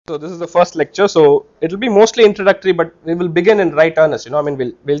So this is the first lecture, so it will be mostly introductory, but we will begin in right earnest. I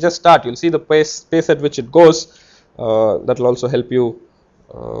mean, we'll just start. You'll see the pace at which it goes. That will also help you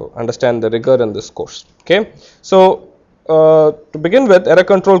understand the rigor in this course. Okay, so to begin with, error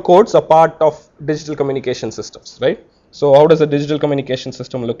control codes are part of digital communication systems, right? So how does a digital communication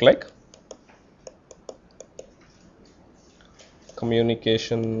system look like?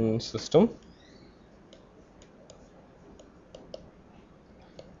 Communication system.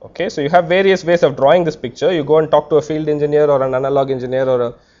 Okay, so you have various ways of drawing this picture. You go and talk to a field engineer or an analog engineer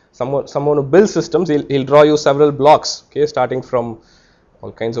or someone who builds systems. He'll draw you several blocks. Okay, starting from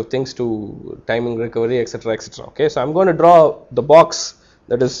all kinds of things to timing recovery, etc., etc. Okay, so I'm going to draw the box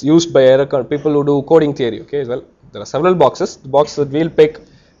that is used by people who do coding theory. Okay, well, there are several boxes. The box that we'll pick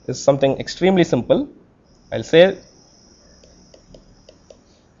is something extremely simple. I'll say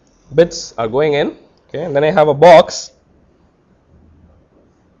bits are going in. Okay, and then I have a box.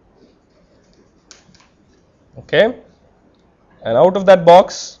 Okay, and out of that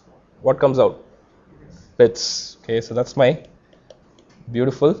box, what comes out? Bits. Okay, so that's my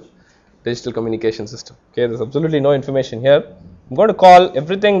beautiful digital communication system. Okay, there's absolutely no information here. I'm going to call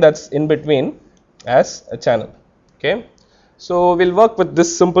everything that's in between as a channel. Okay, so we'll work with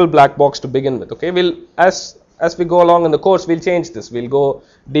this simple black box to begin with. Okay, we'll as we go along in the course, we'll change this. We'll go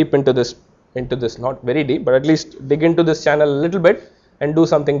deep into this, not very deep, but at least dig into this channel a little bit and do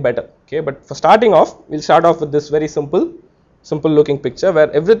something better. Okay, but for starting off, we'll start off with this very simple looking picture where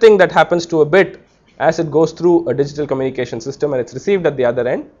everything that happens to a bit as it goes through a digital communication system and it's received at the other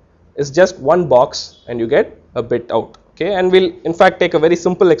end is just one box and you get a bit out. Okay, and we'll in fact take a very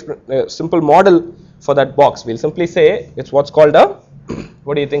simple model for that box. We'll simply say it's what's called a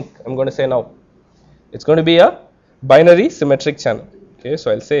what do you think I'm going to say now? It's going to be a binary symmetric channel. Okay, so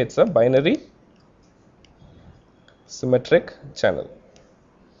I'll say it's a binary symmetric channel.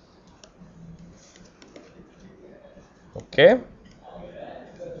 Okay,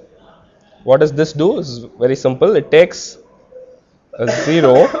 what does this do? It's very simple. It takes a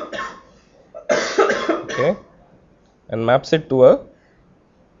 0 okay, and maps it to a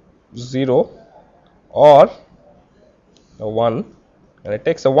 0 or a 1, and it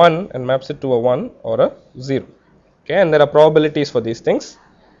takes a 1 and maps it to a 1 or a 0. Okay, and there are probabilities for these things.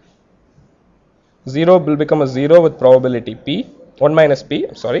 0 will become a 0 with probability p, 1 minus p,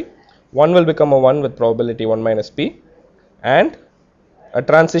 I'm sorry. 1 will become a 1 with probability 1 minus p, and a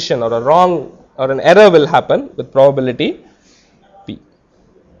transition or a wrong or an error will happen with probability p.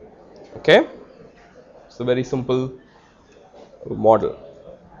 Okay, it's a very simple model.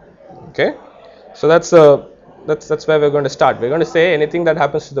 Okay, so that's where we're going to start. We're going to say anything that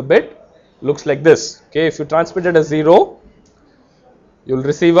happens to the bit looks like this. Okay, if you transmit it as 0, you'll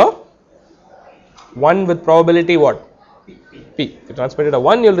receive a 1 with probability what? P. If you transmit it a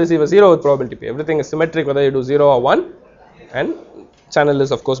 1, you'll receive a 0 with probability p. Everything is symmetric whether you do 0 or 1, and channel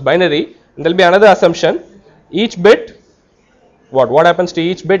is of course binary. And there will be another assumption: each bit, what happens to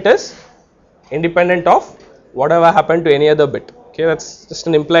each bit is independent of whatever happened to any other bit. Okay, that's just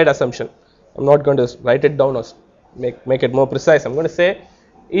an implied assumption. I'm not going to write it down or make it more precise. I'm going to say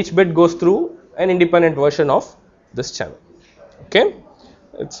each bit goes through an independent version of this channel. Okay,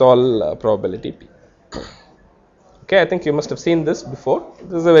 it's all probability p. Okay, I think you must have seen this before.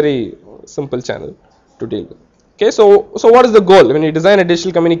 This is a very simple channel to deal with. Okay, so what is the goal when you design a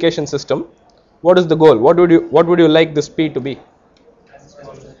digital communication system? What is the goal? What would you like this p to be?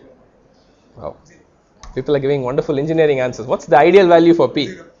 Wow, people are giving wonderful engineering answers. What's the ideal value for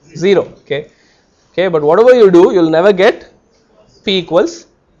p? 0. Okay, but whatever you do, you'll never get p equals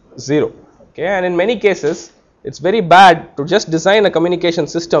 0. Okay, and in many cases, it's very bad to just design a communication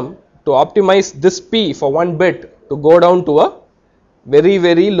system to optimize this p for one bit to go down to a very,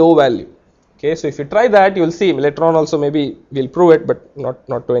 very low value. Okay, so if you try that, you will see later on also maybe we'll prove it, but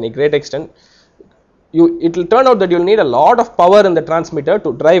not to any great extent. It will turn out that you'll need a lot of power in the transmitter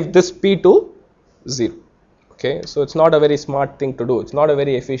to drive this p to 0. Okay, so it's not a very smart thing to do. It's not a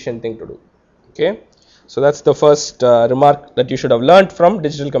very efficient thing to do. Okay, so that's the first remark that you should have learned from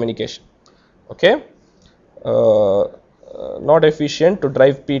digital communication. Okay, not efficient to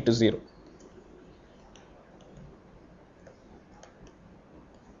drive p to 0.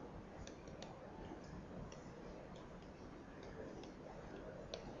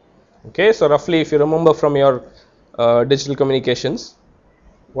 Okay, so roughly if you remember from your digital communications,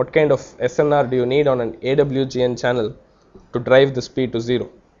 what kind of SNR do you need on an AWGN channel to drive the speed to 0,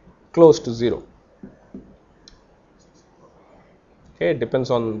 close to 0? Okay, it depends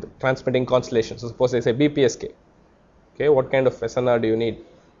on the transmitting constellation. So suppose they say BPSK. Okay, what kind of SNR do you need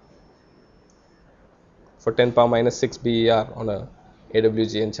for 10 power minus 6 BER on a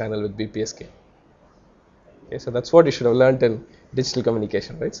AWGN channel with BPSK. Okay, so that's what you should have learnt in digital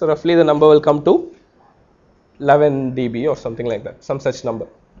communication, right? So roughly the number will come to 11 dB or something like that, some such number.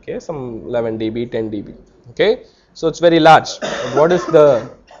 Okay, some 11 dB, 10 dB. Okay, so it's very large. But what is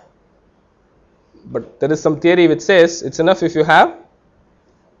the? But there is some theory which says it's enough if you have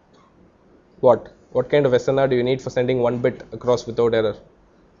what? What kind of SNR do you need for sending one bit across without error?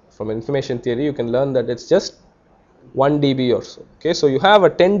 From information theory, you can learn that it's just 1 dB or so. Okay, so you have a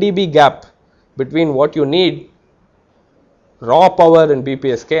 10 dB gap between what you need raw power in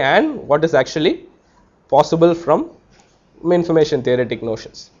BPSK and what is actually possible from information theoretic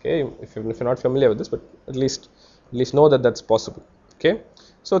notions. Okay, if you're not familiar with this, but at least know that that's possible. Okay,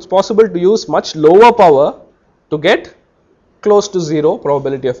 so it's possible to use much lower power to get close to zero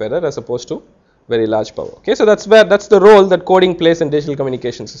probability of error as opposed to very large power. Okay, so that's the role that coding plays in digital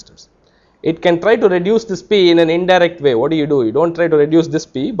communication systems. It can try to reduce this P in an indirect way. What do? You don't try to reduce this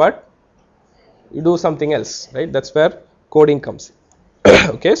P, but you do something else, right? That's where coding comes in.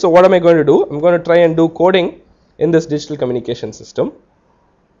 Okay, so what am I going to do? I'm going to try and do coding in this digital communication system.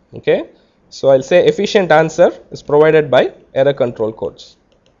 Okay, so I'll say efficient answer is provided by error control codes.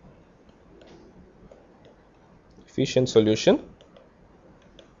 Efficient solution,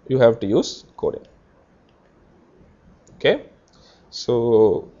 you have to use coding. Okay,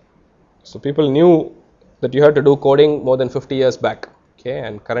 so people knew that you had to do coding more than 50 years back. Okay,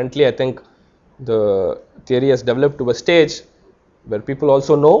 and currently I think the theory has developed to a stage where people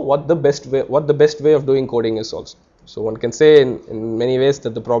also know what the best way of doing coding is also. So one can say in many ways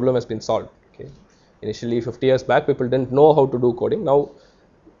that the problem has been solved. Okay, initially 50 years back people didn't know how to do coding. Now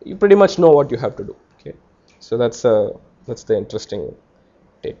you pretty much know what you have to do. Okay, so that's the interesting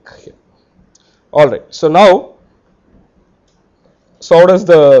take here. All right, so now, so how does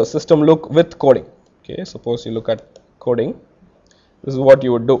the system look with coding? Okay, suppose you look at coding. This is what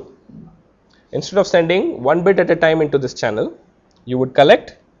you would do. Instead of sending one bit at a time into this channel, you would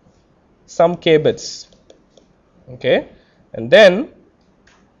collect some k bits. Okay, and then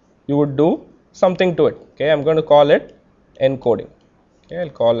you would do something to it. Okay, I'm going to call it encoding. Okay, I'll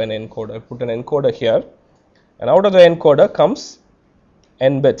call an encoder. I'll put an encoder here, and out of the encoder comes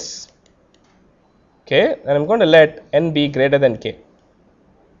n bits. Okay, and I'm going to let n be greater than k.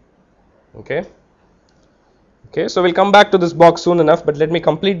 Okay. Okay, so we'll come back to this box soon enough, but let me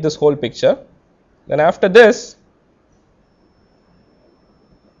complete this whole picture. Then after this,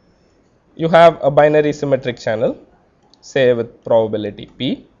 you have a binary symmetric channel, say with probability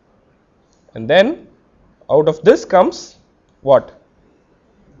p, and then out of this comes what?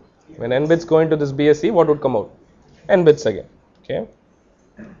 When n bits go into this BSE, what would come out? N bits again. Okay,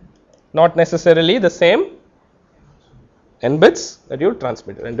 not necessarily the same n bits that you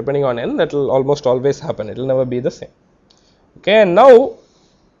transmit, and depending on n, that will almost always happen. It will never be the same. Okay, and now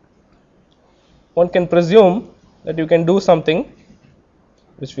one can presume that you can do something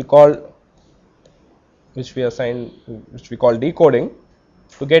which we call decoding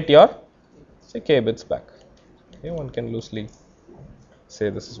to get your, say, k bits back. Okay, one can loosely say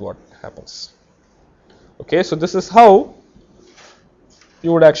this is what happens. Okay, so this is how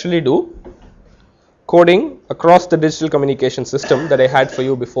you would actually do coding across the digital communication system that I had for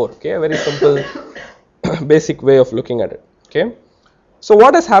you before. Okay, a very simple basic way of looking at it. Okay, so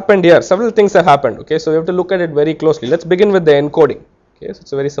what has happened here? Several things have happened. Okay, so we have to look at it very closely. Let's begin with the encoding. Okay, so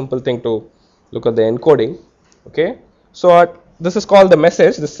it's a very simple thing to look at the encoding. Okay, so this is called the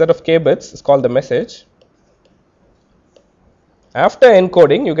message. This set of k bits is called the message. After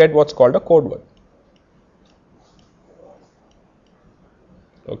encoding, you get what's called a code word.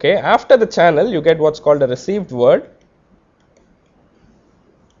 Okay, after the channel, you get what's called a received word.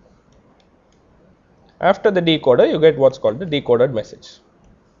 After the decoder, you get what's called the decoded message.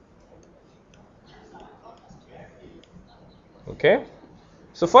 Okay,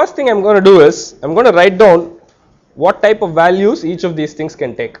 so first thing I'm going to do is I'm going to write down what type of values each of these things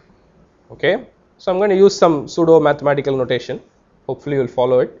can take. Okay, so I'm going to use some pseudo mathematical notation. Hopefully you will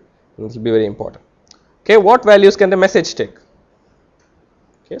follow it, and this will be very important. Okay, what values can the message take?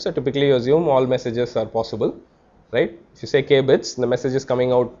 Okay, so typically you assume all messages are possible, right? If you say k bits, the message is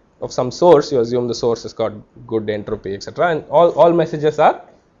coming out of some source, you assume the source has got good entropy, etc., and all messages are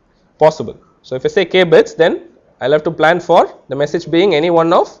possible. So if I say k bits, then I'll have to plan for the message being any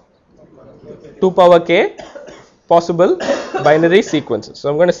one of 2 power k possible binary sequences. So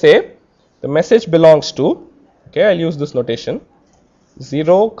I'm going to say the message belongs to, okay, I'll use this notation,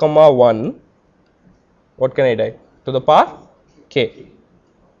 0, 1, what can I write? To the power k.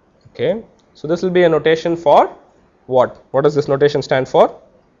 Okay, so this will be a notation for what? What does this notation stand for?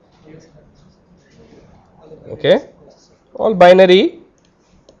 Okay, all binary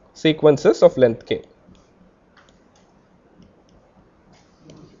sequences of length k.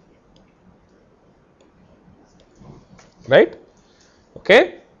 Right? Okay.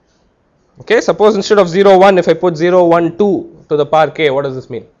 Okay. Suppose instead of 0, 1, if I put 0, 1, 2 to the power k, what does this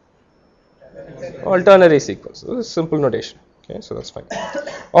mean? Alternary sequence. This is simple notation. Okay, so that's fine.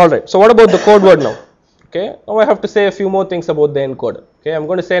 All right. So what about the code word now? Okay. Now I have to say a few more things about the encoder. Okay. I'm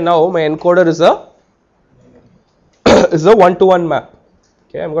going to say now my encoder is a is a one-to-one map.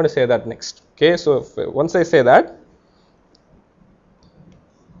 Okay. I'm going to say that next. Okay. So once I say that,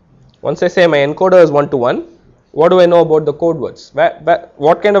 once I say my encoder is one-to-one, what do I know about the code words?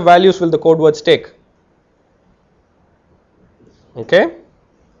 What kind of values will the code words take? Okay.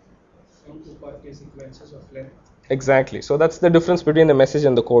 Sequences of length. Exactly. So that's the difference between the message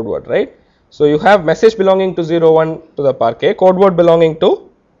and the code word, right? So you have message belonging to 0, 1 to the power k, code word belonging to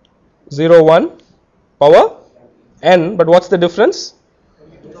 0, 1 power n, but what's the difference?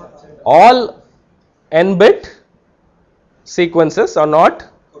 All n bit sequences are not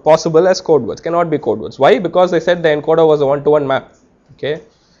possible as code words, cannot be code words. Why? Because I said the encoder was a one-to-one map. Okay,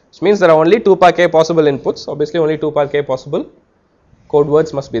 which means there are only 2 power k possible inputs. Obviously only 2 power k possible code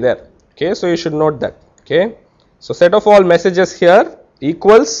words must be there. Okay, so you should note that. Okay, so set of all messages here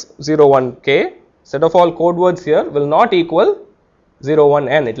equals 0, 1 k, set of all code words here will not equal 0, 1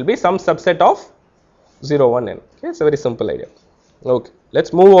 n, it will be some subset of 0, 1 n. Okay, it's a very simple idea. Okay,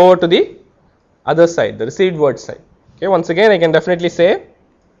 let's move over to the other side, the received word side. Okay, once again I can definitely say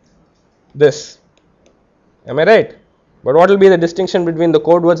this. Am I right? But what will be the distinction between the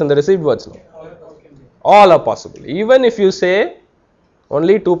code words and the received words now? All are possible. Even if you say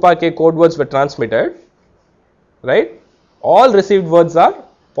only 2 power k code words were transmitted, right? All received words are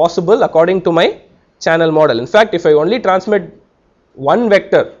possible according to my channel model. In fact, if I only transmit one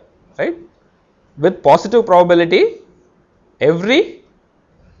vector, right, with positive probability, every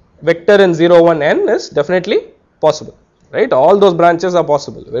vector in 0, 1 n is definitely possible, right? All those branches are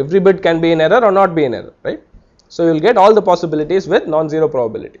possible. Every bit can be in error or not be in error, right? So you will get all the possibilities with non-zero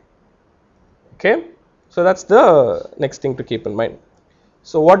probability. Okay, so that's the next thing to keep in mind.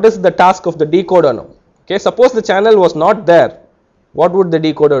 So what is the task of the decoder now? Okay, suppose the channel was not there, what would the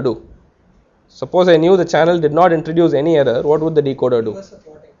decoder do? Suppose I knew the channel did not introduce any error, what would the decoder do?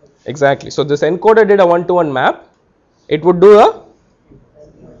 Exactly. So this encoder did a one-to-one map. It would do a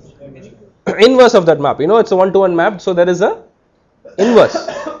inverse of that map. You know, it's a one-to-one map, so there is a inverse.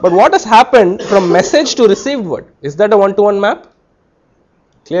 But what has happened from message to received word? Is that a one-to-one map?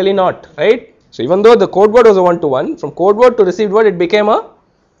 Clearly not, right? So even though the code word was a one-to-one, from code word to received word, it became a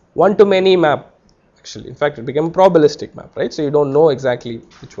one-to-many map. Actually, in fact, it became a probabilistic map, right? So you don't know exactly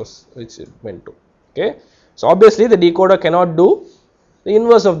which it went to. Okay. So obviously the decoder cannot do the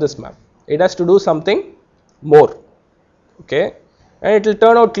inverse of this map. It has to do something more. Okay. And it will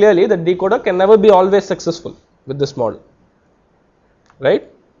turn out clearly that decoder can never be always successful with this model. Right?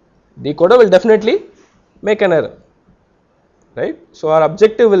 Decoder will definitely make an error. Right? So our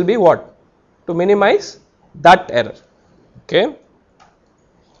objective will be what? To minimize that error. Okay.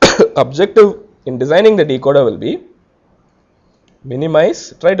 Objective in designing the decoder will be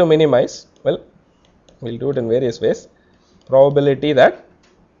try to minimize, well, we'll do it in various ways, probability that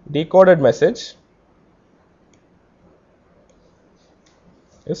decoded message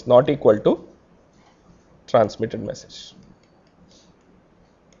is not equal to transmitted message.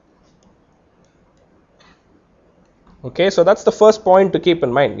 Okay, so that's the first point to keep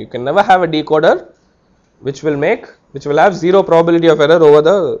in mind. You can never have a decoder which will have zero probability of error over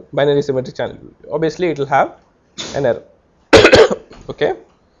the binary symmetric channel. Obviously it will have an error. Okay,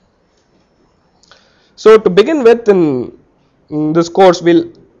 so to begin with, in this course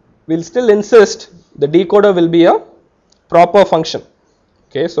we'll still insist the decoder will be a proper function.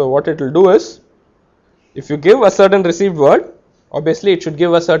 Okay, so what it will do is, if you give a certain received word, obviously it should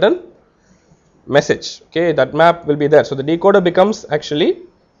give a certain message. Okay, that map will be there. So the decoder becomes actually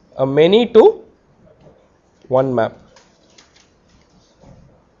a many to one map.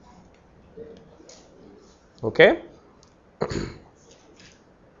 Okay.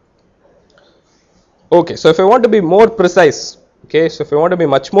 Okay, so if I want to be more precise, okay, so if I want to be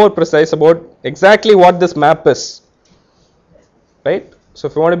much more precise about exactly what this map is, right? So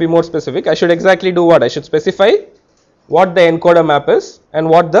if I want to be more specific, I should exactly do what? I should specify what the encoder map is and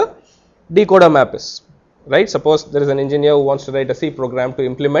what the decoder map is, right? Suppose there is an engineer who wants to write a C program to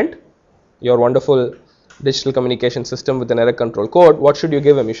implement your wonderful digital communication system with an error control code. What should you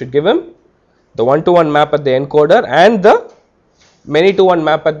give him? You should give him the one-to-one map at the encoder and the many-to-one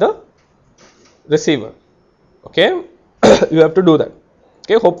map at the receiver. Okay, you have to do that.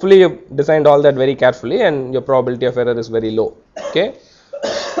 Okay, hopefully you've designed all that very carefully and your probability of error is very low. Okay,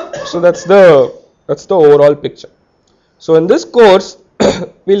 So that's the overall picture. So in this course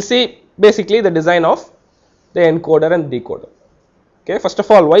we'll see basically the design of the encoder and decoder. Okay, first of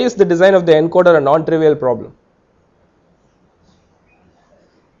all, why is the design of the encoder a non-trivial problem?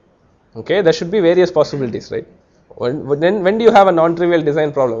 Okay, there should be various possibilities, right? When do you have a non-trivial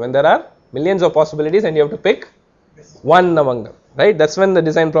design problem? When there are millions of possibilities and you have to pick one among them, right? That's when the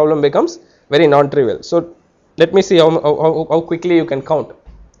design problem becomes very non-trivial. So let me see how quickly you can count.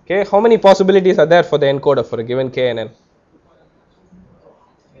 Okay, how many possibilities are there for the encoder for a given k and n?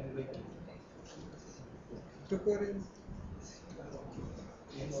 2 per n,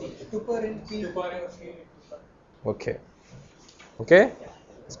 2 per n p. Okay. Okay.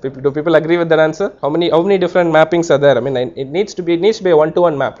 Do people agree with that answer? How many different mappings are there? I mean, it needs to be a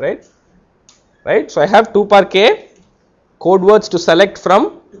one-to-one map, right? Right. So I have 2 power k code words to select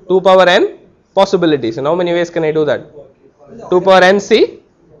from 2 power n possibilities. And how many ways can I do that? 2 power n c,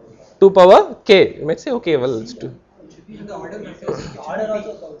 2 power k. You might say, okay, well, it's 2.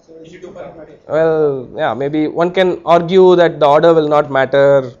 Well, yeah, maybe one can argue that the order will not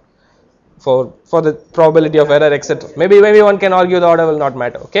matter for the probability of error, etc. Maybe one can argue the order will not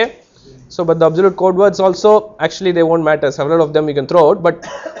matter. Okay. So, but the absolute code words also actually they won't matter. Several of them you can throw out, but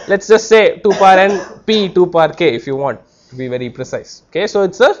let's just say 2 power n p 2 power k if you want to be very precise. Okay. So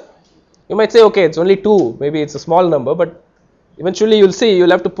it's you might say, okay, it's only 2, maybe it's a small number, but eventually you'll see you'll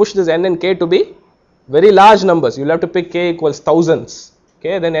have to push this n and k to be very large numbers. You'll have to pick k equals thousands.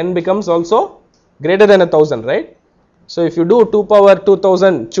 Okay. Then n becomes also greater than 1000, right? So if you do 2 power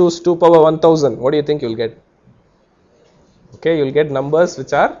 2000, choose 2 power 1000, what do you think you'll get? Okay, you'll get numbers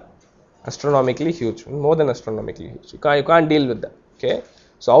which are astronomically huge, more than astronomically huge. You can't deal with that. Okay.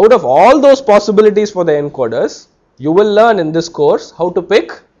 So out of all those possibilities for the encoders, you will learn in this course how to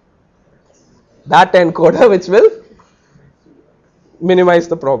pick that encoder which will minimize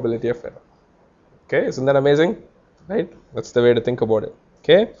the probability of error. Okay, isn't that amazing? Right? That's the way to think about it.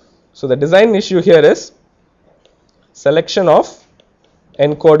 Okay. So the design issue here is selection of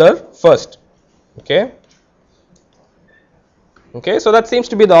encoder first. Okay. Okay, so that seems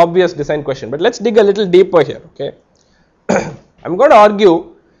to be the obvious design question, but let's dig a little deeper here. Okay. I'm going to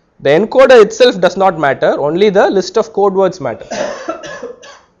argue the encoder itself does not matter, only the list of code words matter.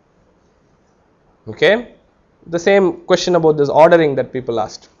 Okay. The same question about this ordering that people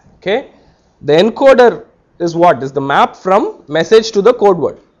asked. Okay. The encoder is what? Is the map from message to the code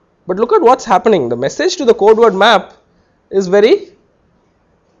word. But look at what's happening. The message to the code word map is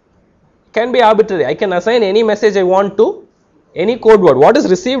can be arbitrary. I can assign any message I want to any code word. What is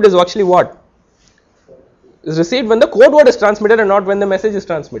received is actually what? Is received when the code word is transmitted and not when the message is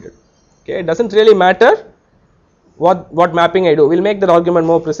transmitted. Okay, it doesn't really matter what mapping I do. We'll make that argument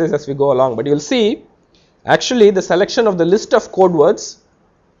more precise as we go along, but you'll see actually the selection of the list of code words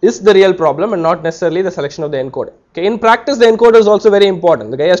is the real problem and not necessarily the selection of the encoder. Okay, in practice the encoder is also very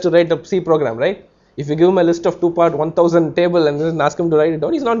important. The guy has to write a C program, right? If you give him a list of 2 part 1000 table and then ask him to write it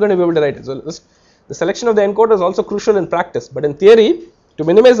down, he's not going to be able to write it. So the selection of the encoder is also crucial in practice, but in theory, to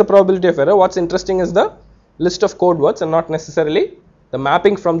minimize the probability of error, what's interesting is the list of code words and not necessarily the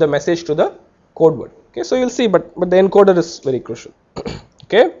mapping from the message to the code word. Okay, so you'll see, but the encoder is very crucial.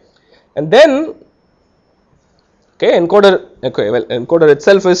 Okay, and then encoder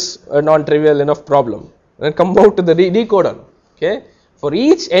itself is a non-trivial enough problem. Then come out to the decoder. Okay, for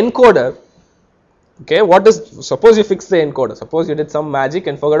each encoder, okay, suppose you fix the encoder, suppose you did some magic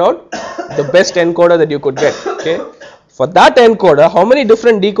and figured out the best encoder that you could get. Okay, for that encoder, how many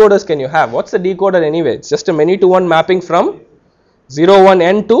different decoders can you have? What's the decoder anyway? It's just a many to one mapping from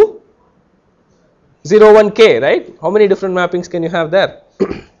 01n to 01k, right? How many different mappings can you have there? There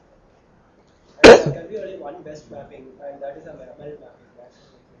can be only one best mapping, and that is a mapping.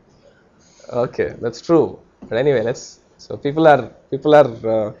 Okay, that's true. But anyway, so people are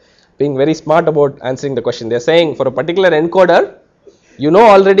being very smart about answering the question. They're saying for a particular encoder, you know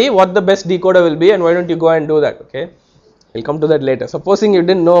already what the best decoder will be, and why don't you go and do that? Okay, we'll come to that later. Supposing you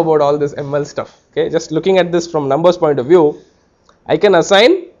didn't know about all this ML stuff. Okay, just looking at this from numbers point of view, I can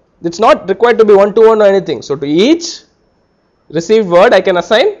assign. It's not required to be one-to-one or anything. So to each received word, I can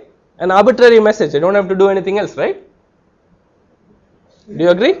assign an arbitrary message. I don't have to do anything else, right? Do you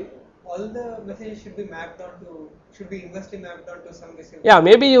agree? All the messages should be inversely mapped onto some receiver. Yeah,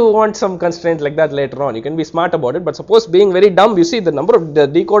 maybe you want some constraint like that later on. You can be smart about it, but suppose being very dumb, you see the number of the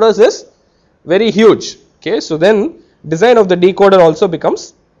decoders is very huge. Okay, so then design of the decoder also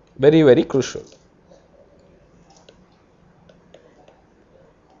becomes very, very crucial.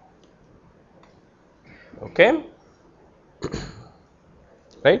 Okay,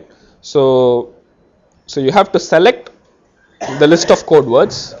 right? So you have to select the list of code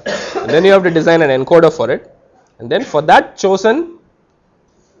words. and then you have to design an encoder for it, and then for that chosen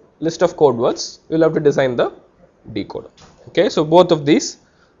list of code words you will have to design the decoder. Okay, so both of these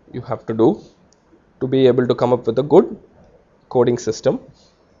you have to do to be able to come up with a good coding system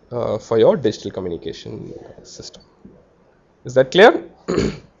for your digital communication system. Is that clear?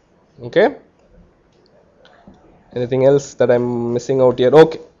 Okay. Anything else that I'm missing out here?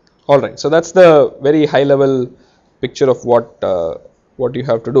 Okay. All right. So that's the very high level picture of what you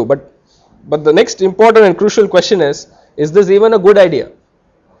have to do. But the next important and crucial question is this even a good idea?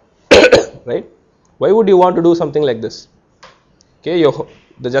 Right? Why would you want to do something like this? Okay.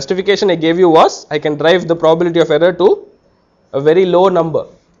 The justification I gave you was I can drive the probability of error to a very low number.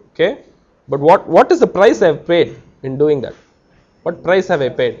 Okay. But what is the price I have paid in doing that? What price have I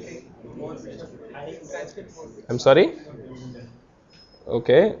paid? I'm sorry.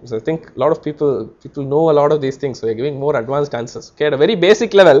 Okay, so I think a lot of people know a lot of these things, so they're giving more advanced answers. Okay, at a very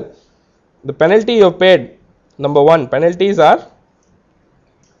basic level, the penalty you have paid, number one, penalties are,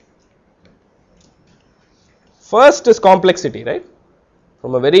 first is complexity, right?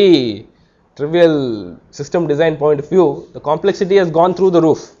 From a very trivial system design point of view, the complexity has gone through the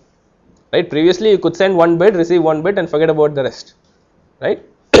roof, right? Previously, you could send one bit, receive one bit, and forget about the rest, right?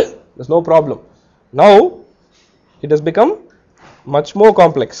 There's no problem. Now, it has become much more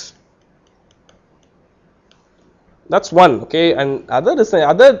complex. That's one. Okay, and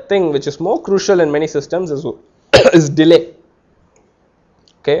other thing which is more crucial in many systems is is delay.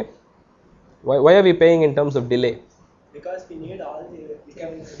 Okay, why are we paying in terms of delay? Because we need all the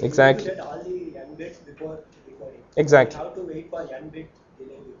Exactly. get all the n bits before recording. Exactly. We have to wait for n bit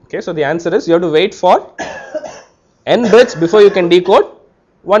delay. Okay, so the answer is you have to wait for n bits before you can decode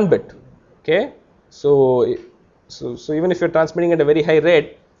 1 bit. Okay, so even if you're transmitting at a very high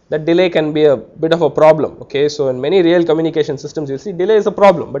rate, that delay can be a bit of a problem. Okay, so in many real communication systems, you see delay is a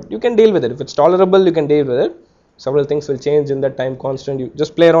problem, but you can deal with it. If it's tolerable, you can deal with it. Several things will change in that time constant. You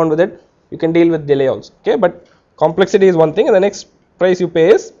just play around with it. You can deal with delay also. Okay, but complexity is one thing, and the next price you pay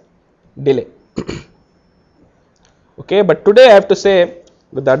is delay. Okay, but today I have to say,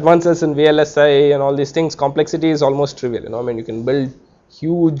 with the advances in VLSI and all these things, complexity is almost trivial. I mean, you can build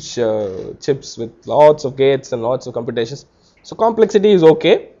huge chips with lots of gates and lots of computations. So complexity is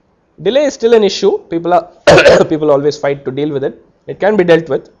okay. Delay is still an issue. People always fight to deal with it. It can be dealt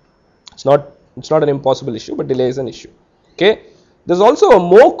with. It's not an impossible issue, but delay is an issue. Okay. There's also a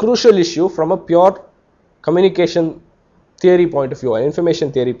more crucial issue from a pure communication theory point of view, or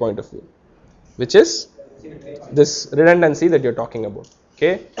information theory point of view, which is this redundancy that you're talking about.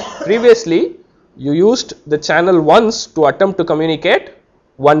 Okay. Previously, you used the channel once to attempt to communicate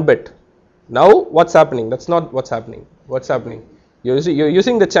 1 bit. Now, what's happening? That's not what's happening. What's happening? You're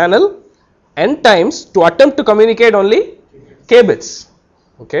using the channel n times to attempt to communicate only k bits.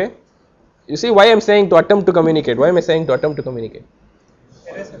 Okay. You see why I'm saying to attempt to communicate? Why am I saying to attempt to communicate?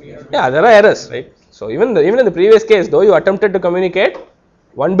 Yeah, there are errors, right? So even in the previous case, though you attempted to communicate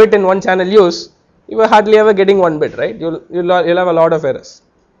 1 bit in one channel use, you were hardly ever getting 1 bit, right? You'll have a lot of errors.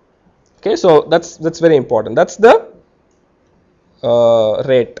 Okay, so that's very important. That's the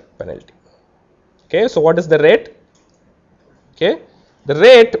rate penalty. Okay, so what is the rate? Okay, the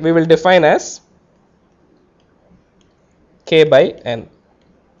rate we will define as k by n.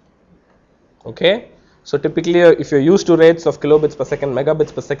 Okay, so typically if you're used to rates of kilobits per second,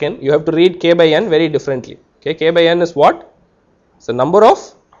 megabits per second, you have to read k by n very differently. Okay, k by n is what? It's the number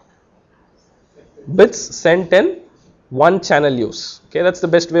of bits sent in one channel use. Okay, that's the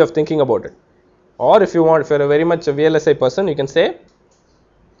best way of thinking about it. Or if you're a very much a VLSI person, you can say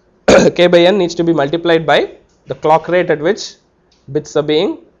k by n needs to be multiplied by the clock rate at which bits are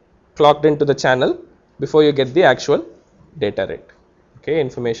being clocked into the channel before you get the actual data rate. Okay,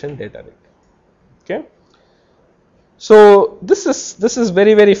 information data rate. Okay, so this is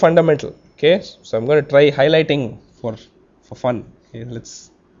very, very fundamental. Okay, so I'm going to try highlighting for fun. Okay, let's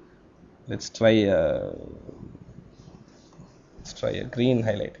try a green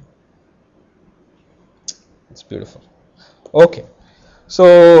highlighting. It's beautiful. Okay,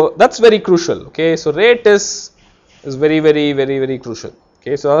 so that's very crucial. Okay, so rate is very, very, very, very crucial.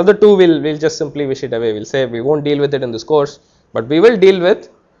 Okay, so other two we'll just simply wish it away. We'll say we won't deal with it in this course, but we will deal with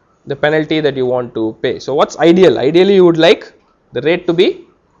the penalty that you want to pay. So what's ideal? Ideally, you would like the rate to be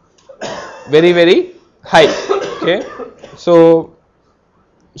very, very high. Okay, so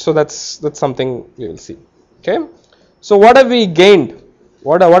that's something we will see. Okay, so what have we gained?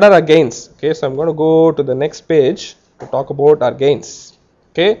 What are our gains? Okay, so I'm going to go to the next page to talk about our gains.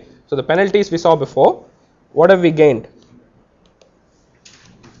 Okay, so the penalties we saw before. What have we gained?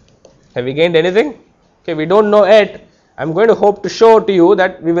 Have we gained anything? Okay, we don't know yet I am going to hope to show to you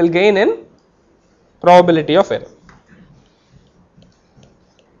that we will gain in probability of error.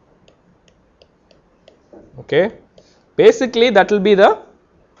 Okay, basically that will be the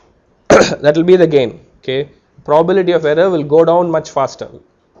that will be the gain. Okay, probability of error will go down much faster.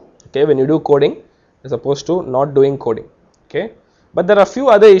 Okay, when you do coding as opposed to not doing coding. Okay, but there are a few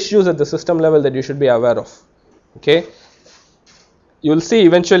other issues at the system level that you should be aware of. Okay, you will see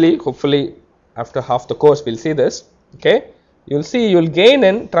eventually, hopefully after half the course we will see this. Okay, you will see you will gain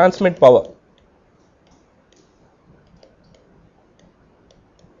in transmit power.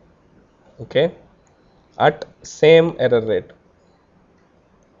 Okay, at same error rate.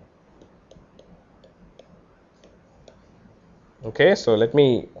 Okay, so let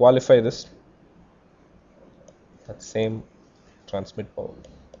me qualify this at same transmit power.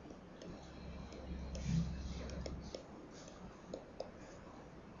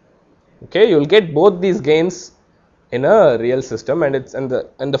 Okay, you will get both these gains in a real system, and it's and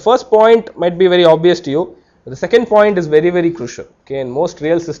the first point might be very obvious to you. The second point is very crucial. Okay, in most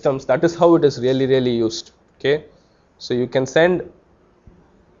real systems, that is how it is really used. Okay, so you can send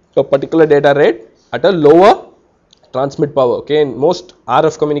a particular data rate at a lower transmit power. Okay, in most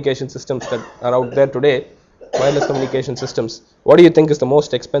RF communication systems that are out there today, wireless communication systems, what do you think is the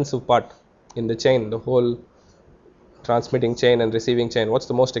most expensive part in the chain, the whole transmitting chain and receiving chain? What's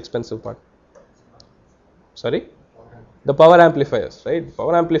the most expensive part? Sorry, the power amplifiers, right?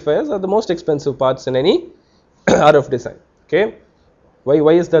 Power amplifiers are the most expensive parts in any RF design. Okay,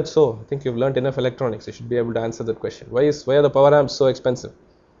 why is that so? I think you've learned enough electronics, you should be able to answer that question. Why are the power amps so expensive?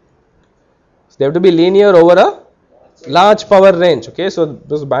 So they have to be linear over a large power range. Okay, so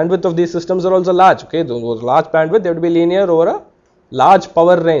this bandwidth of these systems are also large. Okay, those large bandwidth, they have to be linear over a large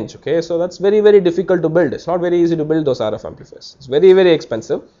power range. Okay, so that's very difficult to build. It's not very easy to build those RF amplifiers. It's very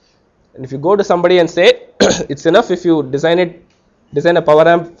expensive. And if you go to somebody and say it's enough if you design a power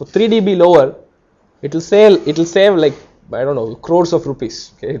amp for 3 dB lower, it will save like, I don't know, crores of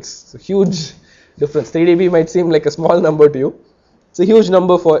rupees. Okay, it's a huge difference. 3 dB might seem like a small number to you. It's a huge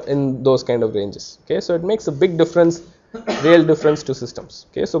number for in those kind of ranges. Okay, so it makes a big difference, real difference to systems.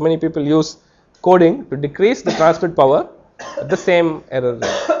 Okay, so many people use coding to decrease the transmit power at the same error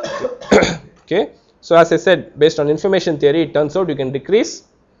rate. Okay, so as I said, based on information theory, it turns out you can decrease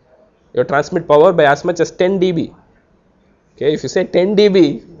your transmit power by as much as 10 dB. Okay, if you say 10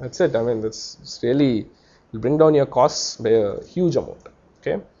 dB, that's it. I mean, it's really will bring down your costs by a huge amount.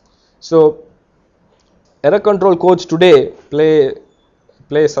 Okay, so error control codes today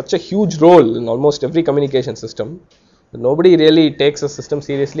play such a huge role in almost every communication system. Nobody really takes a system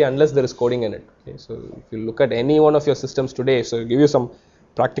seriously unless there is coding in it. Okay, so if you look at any one of your systems today, so I'll give you some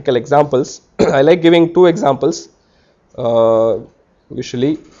practical examples. I like giving two examples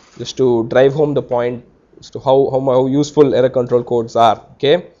usually, just to drive home the point as to how useful error control codes are.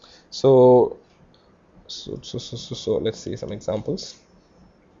 Okay, so let's see some examples.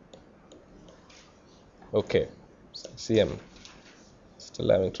 Okay, see, I'm still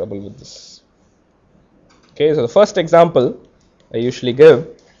having trouble with this. Okay, so the first example I usually give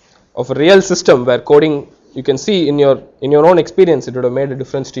of a real system where coding, you can see in your own experience it would have made a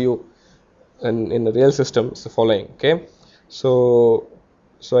difference to you in a real system, is the following. Okay, so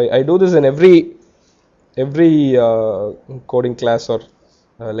I do this in every coding class or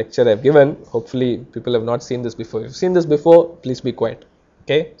lecture I've given. Hopefully people have not seen this before. If you've seen this before, please be quiet.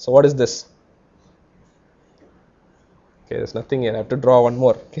 Okay, so what is this? Okay, there's nothing here. I have to draw one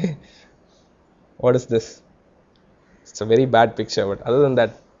more. Okay, what is this? It's a very bad picture, but other than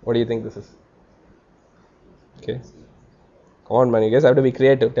that, what do you think this is? Okay, come on, man, you guys have to be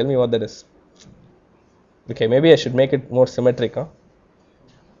creative. Tell me what that is. Okay, maybe I should make it more symmetric, huh?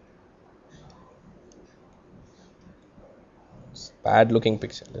 It's a bad looking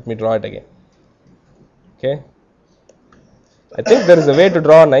picture. Let me draw it again. Okay, I think there is a way to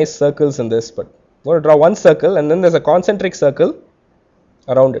draw nice circles in this, but I'm going to draw one circle and then there's a concentric circle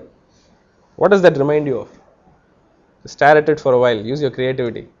around it. What does that remind you of? Stare at it for a while. Use your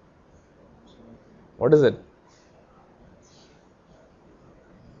creativity. What is it?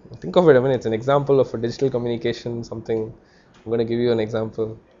 Think of it. I mean, it's an example of a digital communication, something. I'm going to give you an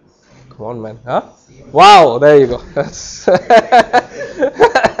example. Come on, man. Huh? Wow, there you go.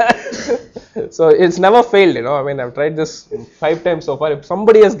 So it's never failed, you know. I mean, I've tried this 5 times so far. If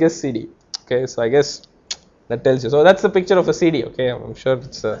somebody has guessed CD, okay, so I guess that tells you. So that's the picture of a CD, okay. I'm sure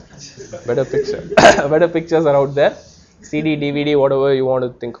it's a better picture. Better pictures are out there. CD, DVD, whatever you want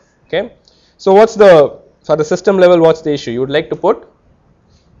to think. Okay. So for the system level, what's the issue? You would like to put,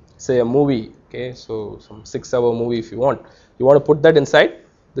 say, a movie. Okay. So some 6-hour movie if you want. You want to put that inside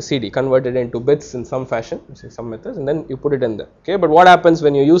the CD, convert it into bits in some fashion, using some methods, and then you put it in there. Okay, but what happens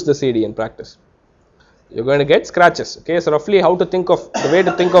when you use the CD in practice? You're going to get scratches. Okay, so roughly how to think of, the way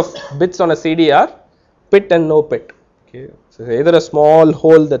to think of bits on a CD are pit and no pit. Okay, so either a small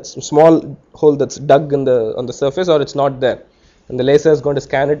hole that's dug in the on the surface, or it's not there, and the laser is going to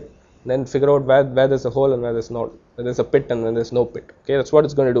scan it, then figure out where there's a hole and where there's a pit and when there's no pit. Okay, that's what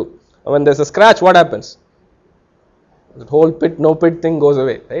it's going to do. And when there's a scratch, what happens? The whole pit no pit thing goes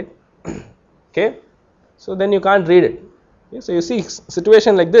away, right? Okay, so then you can't read it. Okay, so you see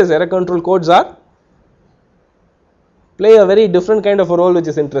situation like this, error control codes play a very different kind of a role, which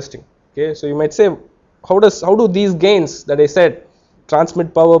is interesting. Okay, so you might say, how do these gains that I said,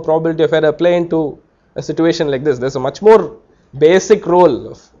 transmit power, probability of error, play into a situation like this? There's a much more basic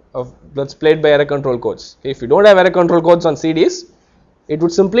role of that's played by error control codes. Okay, if you don't have error control codes on CDs, it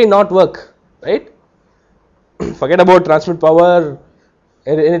would simply not work, right? Forget about transmit power,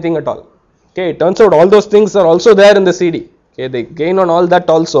 anything at all. Okay, it turns out all those things are also there in the CD. Okay, they gain on all that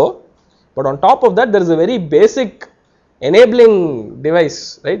also, but on top of that there is a very basic enabling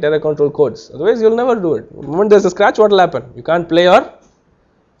device, right? Error control codes. Otherwise, you'll never do it. The moment there's a scratch, what will happen? You can't play your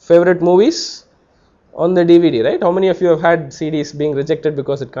favorite movies on the DVD, right? How many of you have had CDs being rejected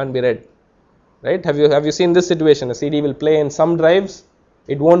because it can't be read, right? Have you seen this situation? A CD will play in some drives,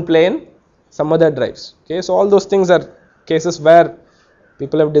 it won't play in some other drives. Okay, so all those things are cases where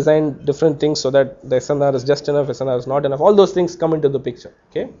people have designed different things so that the SNR is just enough, SNR is not enough. All those things come into the picture.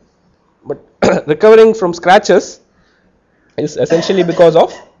 Okay, but recovering from scratches is essentially because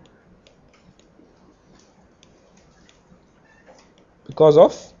of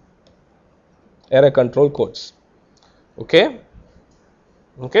error control codes. Okay,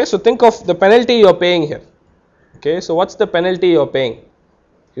 so think of the penalty you are paying here. Okay, so what's the penalty you are paying?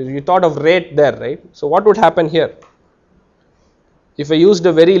 You thought of rate there, right? So what would happen here? If I used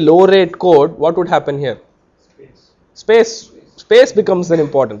a very low rate code, what would happen here? Space becomes an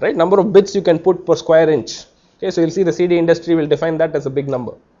important, right? Number of bits you can put per square inch. Okay, so you'll see the CD industry will define that as a big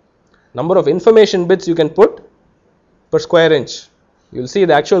number. Number of information bits you can put per square inch. You'll see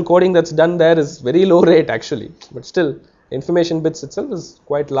the actual coding that's done there is very low rate actually, but still information bits itself is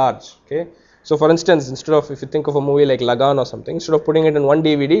quite large. Okay, so for instance, instead of, if you think of a movie like Lagan or something, instead of putting it in one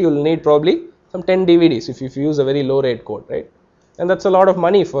DVD, you'll need probably some 10 DVDs if you use a very low rate code, right? And that's a lot of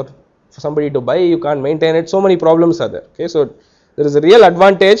money for somebody to buy. You can't maintain it. So many problems are there. Okay, so there is a real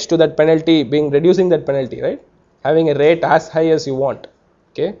advantage to that penalty reducing that penalty, right? Having a rate as high as you want.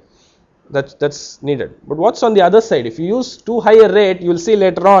 Okay, that's needed. But what's on the other side? If you use too high a rate, you will see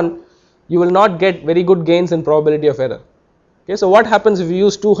later on you will not get very good gains in probability of error. Okay, so what happens if you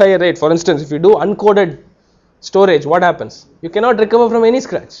use too high a rate? For instance, if you do uncoded storage, what happens? You cannot recover from any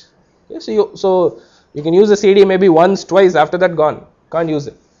scratch. Okay, so you can use a CD maybe once, twice, after that gone. Can't use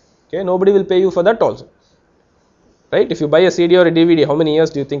it. Okay, nobody will pay you for that also. Right? If you buy a CD or a DVD, how many years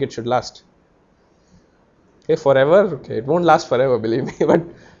do you think it should last? Okay, forever? Okay, it won't last forever, believe me.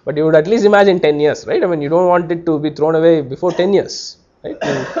 But you would at least imagine 10 years, right? I mean, you don't want it to be thrown away before 10 years, right?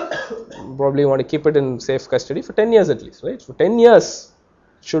 You probably want to keep it in safe custody for 10 years at least, right? So 10 years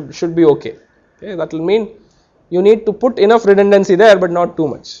should be okay. Okay, that will mean you need to put enough redundancy there, but not too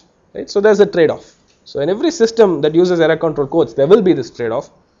much, right? So there's a trade-off. So in every system that uses error control codes, there will be this trade-off,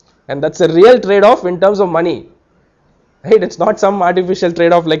 and that's a real trade-off in terms of money, right? It's not some artificial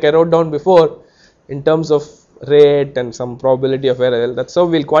trade-off like I wrote down before in terms of rate and some probability of error. That's how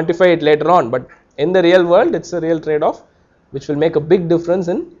we'll quantify it later on, but in the real world, it's a real trade-off which will make a big difference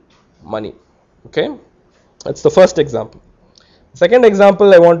in money. Okay, that's the first example. Second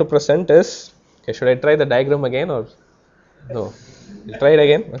example I want to present is, okay, should I try the diagram again or no? You'll try it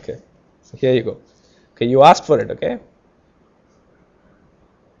again? Okay, so here you go. Okay, you asked for it, okay?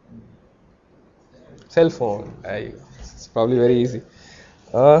 Cell phone, it's probably very easy.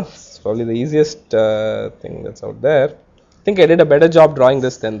 It's probably the easiest thing that's out there. I think I did a better job drawing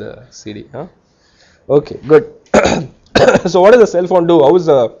this than the CD, huh? Okay, good. So what does a cell phone do?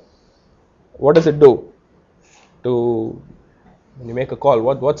 What does it do to, when you make a call?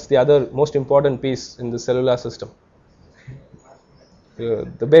 What's the other most important piece in the cellular system?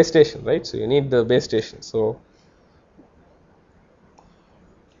 The base station, right? So you need the base station. So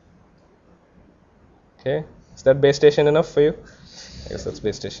okay, is that base station enough for you? I guess that's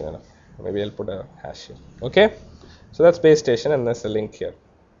base station enough. Maybe I'll put a hash here. Okay, so that's base station and there's a link here.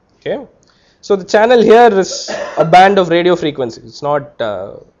 Okay, so the channel here is a band of radio frequency. It's not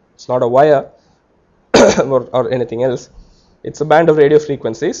a wire or anything else. It's a band of radio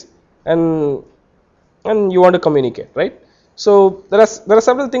frequencies, and you want to communicate, right? So there are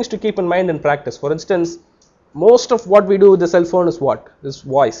several things to keep in mind in practice. For instance, most of what we do with the cell phone is what? Is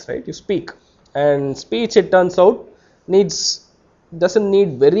voice, right? You speak, and speech, it turns out, doesn't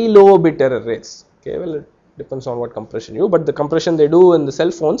need very low bit error rates. Okay, well, it depends on what compression you, but the compression they do in the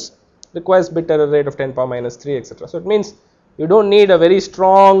cell phones requires bit error rate of 10 power minus 3, etc. So it means you don't need a very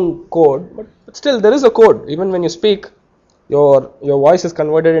strong code, but still there is a code. Even when you speak, your voice is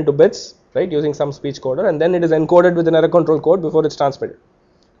converted into bits, right, using some speech coder, and then it is encoded with an error control code before it's transmitted.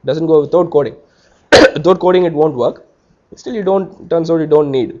 It doesn't go without coding. Without coding it won't work. Still, turns out you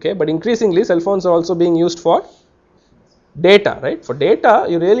don't need. Okay, but increasingly cell phones are also being used for data, right? For data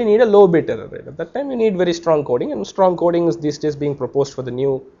you really need a low bit error rate. At that time you need very strong coding, and strong coding is these days being proposed for the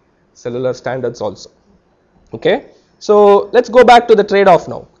new cellular standards also. Okay, so let's go back to the trade-off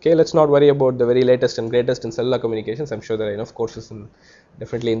now. Okay, let's not worry about the very latest and greatest in cellular communications. I'm sure there are enough courses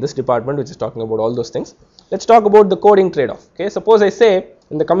definitely in this department which is talking about all those things. Let's talk about the coding trade-off. Okay, suppose I say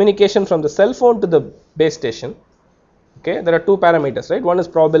in the communication from the cell phone to the base station, okay, there are two parameters, right? One is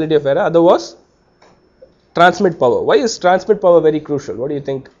probability of error, other was transmit power. Why is transmit power very crucial? What do you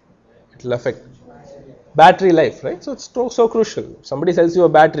think it will affect? Battery life, right? So it's so crucial. Somebody sells you a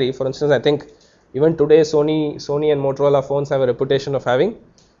battery, for instance, I think even today Sony and Motorola phones have a reputation of having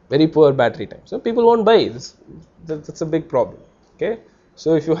very poor battery time. So people won't buy this. That's a big problem. Okay,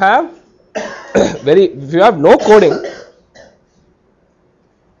 so if you have if you have no coding,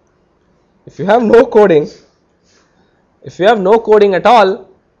 if you have no coding at all,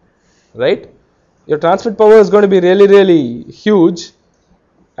 right, your transmit power is going to be really huge,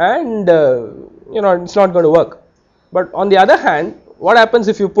 and it's not going to work. But on the other hand, what happens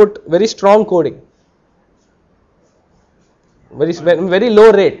if you put very strong coding, very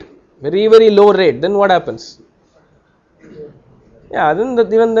low rate, very low rate? Then what happens? Yeah,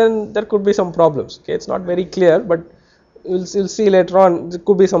 even then there could be some problems. Okay, it's not very clear, but you'll see later on there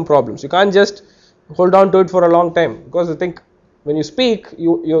could be some problems. You can't just hold on to it for a long time, because I think when you speak,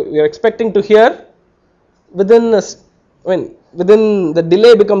 you're expecting to hear within the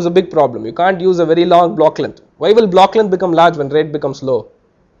delay becomes a big problem. You can't use a very long block length. Why will block length become large when rate becomes low?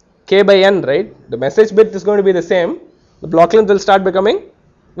 K by n, right? The message bit is going to be the same. The block length will start becoming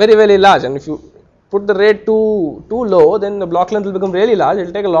very large, and if you put the rate too low, then the block length will become really large. It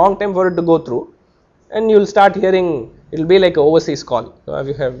will take a long time for it to go through, and you will start hearing, it will be like an overseas call. Have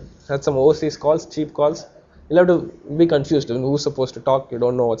you had some overseas calls, cheap calls? You'll have to be confused when who's supposed to talk. You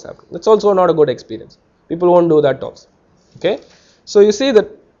don't know what's happening. That's also not a good experience. People won't do that also. Okay, so you see that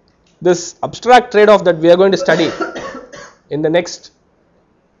this abstract trade-off that we are going to study in the next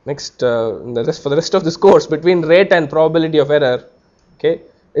for the rest of this course between rate and probability of error, okay,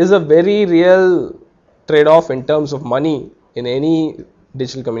 is a very real trade-off in terms of money in any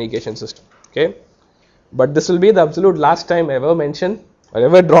digital communication system. Okay, but this will be the absolute last time I ever mention or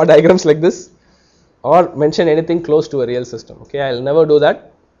ever draw diagrams like this or mention anything close to a real system. Okay, I'll never do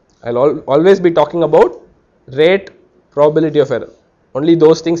that. I'll always be talking about rate, probability of error. Only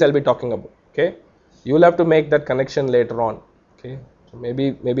those things I'll be talking about. Okay, you will have to make that connection later on. Okay, so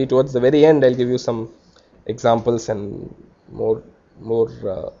maybe towards the very end I'll give you some examples and more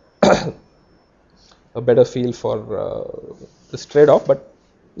a better feel for this trade-off, but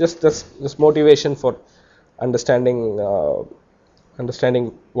just this motivation for understanding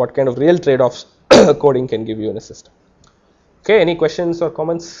what kind of real trade-offs coding can give you in a system. Okay, any questions or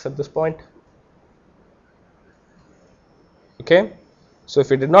comments at this point? Okay, so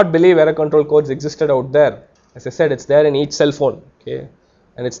if you did not believe error control codes existed out there, as I said, it's there in each cell phone. Okay,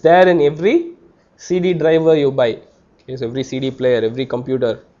 and it's there in every CD driver you buy. Okay, so every CD player, every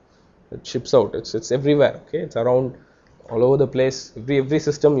computer that ships out, it's everywhere. Okay, it's around all over the place. Every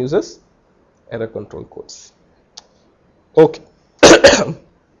system uses error control codes. Okay.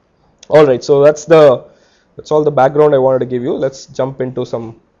 All right, so that's all the background I wanted to give you. Let's jump into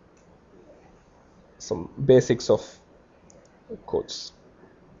some basics of codes.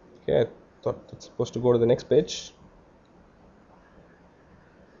 Okay, I thought it's supposed to go to the next page.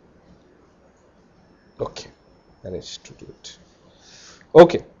 Okay, managed to do it.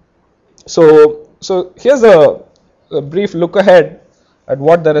 Okay, so here's a brief look ahead at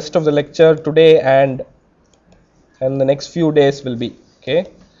what the rest of the lecture today and the next few days will be. Okay,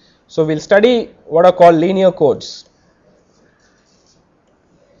 so we'll study what are called linear codes.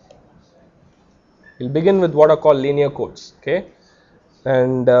 We'll begin with what are called linear codes. Okay,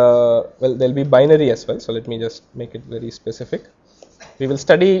 and well, there'll be binary as well, so let me just make it very specific. We will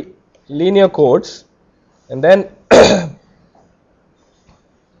study linear codes, and then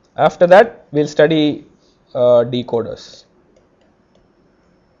after that we'll study decoders.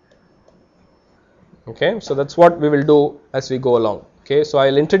 Okay, so that's what we will do as we go along. Okay, so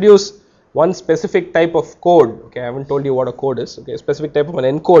I'll introduce one specific type of code. Okay, I haven't told you what a code is. Okay, a specific type of an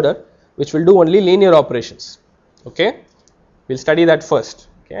encoder which will do only linear operations. Okay, we'll study that first.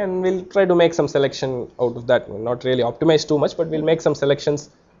 Okay, and we'll try to make some selection out of that. We'll not really optimize too much, but we'll make some selections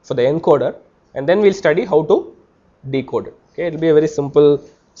for the encoder, and then we'll study how to decode it. Okay, it will be a very simple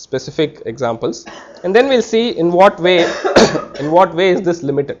specific examples, and then we'll see in what way in what way is this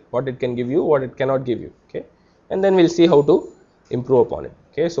limited, what it can give you, what it cannot give you. Okay, and then we'll see how to improve upon it.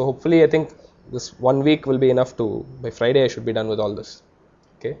 Okay, so hopefully I think this 1 week will be enough to, by Friday I should be done with all this.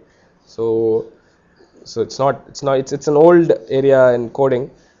 Okay, so it's an old area in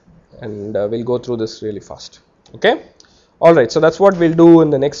coding, and we'll go through this really fast. Okay, all right, so that's what we'll do in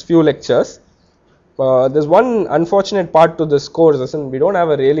the next few lectures. There's one unfortunate part to this course, we don't have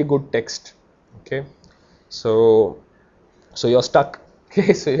a really good text. Okay, so you're stuck.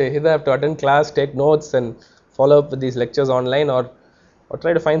 Okay, so you either have to attend class, take notes, and follow up with these lectures online, or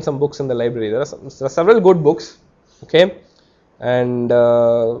try to find some books in the library. There are several good books. Okay, and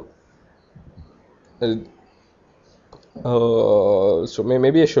so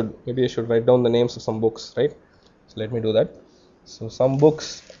maybe I should write down the names of some books, right? So let me do that. So some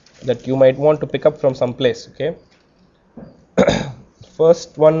books that you might want to pick up from some place. Okay,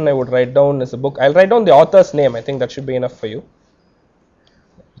 first one I would write down is a book. I'll write down the author's name. I think that should be enough for you.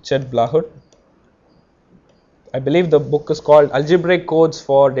 Richard Blahut. I believe the book is called Algebraic Codes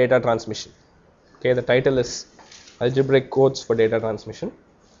for Data Transmission. Okay, the title is Algebraic Codes for Data Transmission.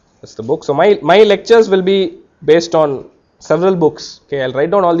 That's the book. So my lectures will be based on several books. Okay, I'll write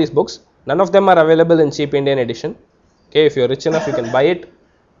down all these books. None of them are available in cheap Indian edition. Okay, if you're rich enough, you can buy it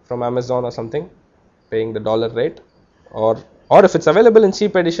from Amazon or something, paying the dollar rate, or if it's available in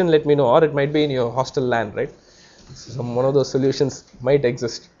cheap edition, let me know. Or it might be in your hostel land, right? So one of those solutions might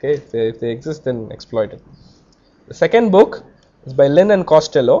exist. Okay, if they exist, then exploit it. The second book is by Lynn and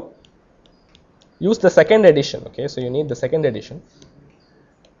Costello. Use the second edition. Okay, so you need the second edition.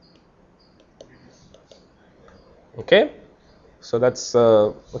 Okay, so that's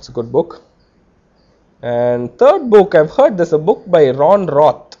a good book. And third book, I've heard there's a book by Ron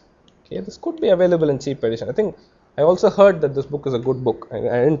Roth. Okay, this could be available in cheap edition. I think I also heard that this book is a good book.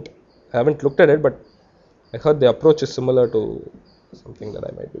 I haven't looked at it, but I heard the approach is similar to something that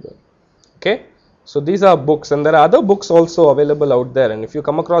I might be doing. Okay, so these are books, and there are other books also available out there. And if you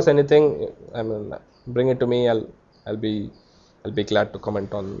come across anything, I mean, bring it to me. I'll be glad to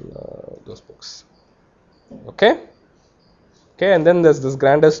comment on those books. Okay. Okay, and then there's this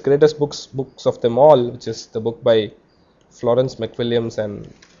greatest books of them all, which is the book by Florence McWilliams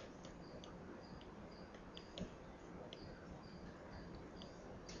and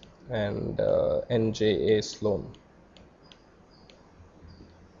N.J.A. Sloan.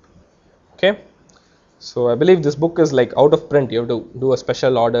 Okay, so I believe this book is like out of print. You have to do a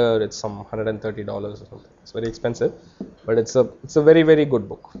special order. It's some $130 or something. It's very expensive, but it's a very, very good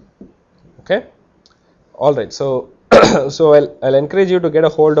book. Okay, all right. So so I'll encourage you to get a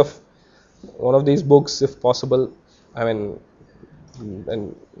hold of one of these books if possible. I mean,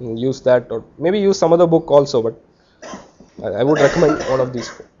 and use that, or maybe use some other book also, but I would recommend one of these.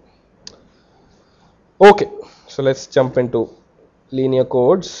 Okay, so let's jump into linear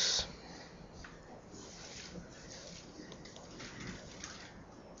codes.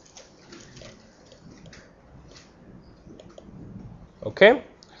 Okay,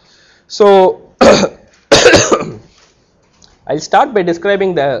 so I'll start by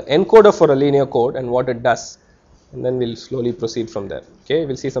describing the encoder for a linear code and what it does, and then we'll slowly proceed from there. Okay,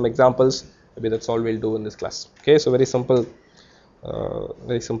 we'll see some examples. Maybe that's all we'll do in this class. Okay, so very simple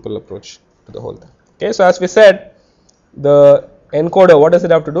approach to the whole thing. Okay, so as we said, the encoder, what does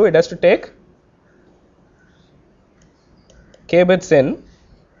it have to do? It has to take k bits in,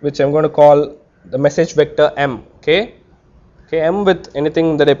 which I'm going to call the message vector m. Okay, m with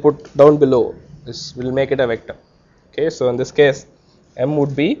anything that I put down below, this will make it a vector. Okay, so in this case, m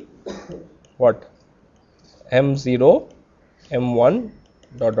would be what? m0, m1,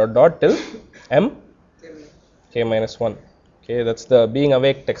 dot till m k minus 1. Okay, that's the being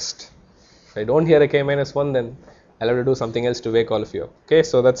awake text. If I don't hear a k minus 1, then I'll have to do something else to wake all of you up. Okay,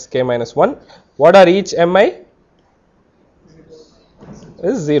 so that's k minus 1. What are each mi?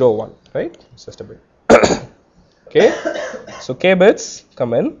 Is 0, 1, right? It's just a bit. Okay, so k bits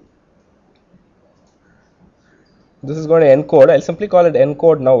come in. This is going to encode. I'll simply call it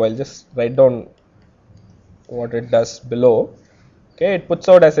encode now. I'll just write down what it does below. Okay, it puts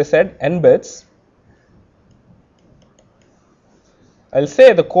out, as I said, n bits. I'll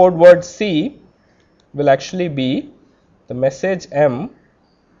say the code word C will actually be the message m,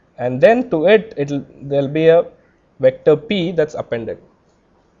 and then to it there'll be a vector p that's appended.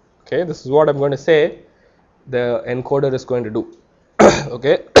 Okay, this is what I'm going to say the encoder is going to do.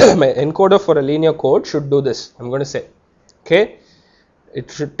 Okay, my encoder for a linear code should do this. I'm going to say, okay,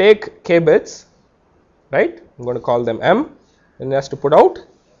 it should take k bits, right? I'm going to call them m, and it has to put out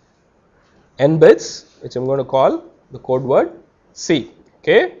n bits, which I'm going to call the code word C.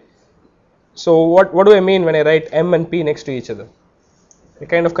 Okay, so what do I mean when I write m and p next to each other? I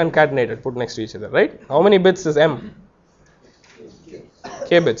kind of concatenated, put next to each other, right? How many bits is m?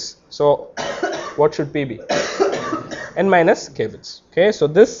 K bits. So what should p be? N minus k bits. Okay, so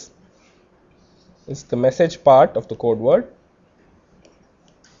this is the message part of the code word.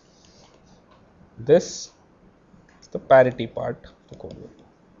 This is the parity part of the code word.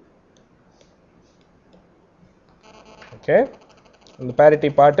 Okay, and the parity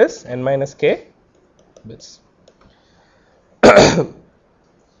part is n minus k bits.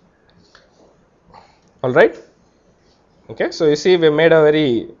 All right. Okay, so you see we made a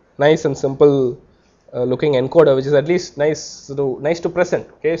very nice and simple looking encoder, which is at least nice to present.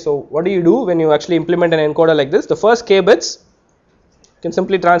 Okay, so what do you do when you actually implement an encoder like this? The first k bits you can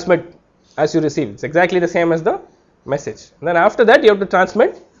simply transmit as you receive. It's exactly the same as the message. And then after that you have to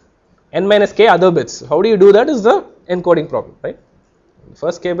transmit n minus k other bits. How do you do that is the encoding problem, right? The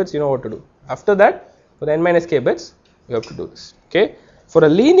first k bits you know what to do. After that, for the n minus k bits you have to do this. Okay, for a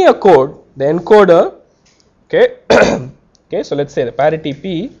linear code, the encoder, okay, okay, so let's say the parity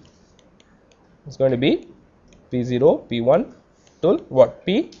p is going to be p0, p1 till what?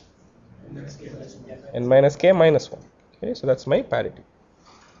 P n minus k minus 1. Okay, so that's my parity.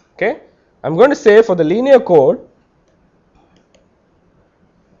 Okay, I'm going to say for the linear code,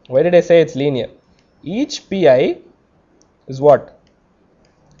 why did I say it's linear? Each pi is what?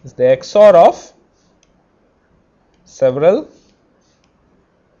 Is the XOR of several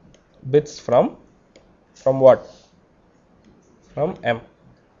bits from what? From m.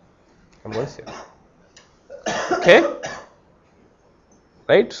 I'm going to say. Okay,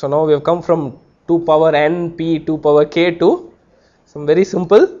 right? So now we have come from 2 power n p 2 power k to some very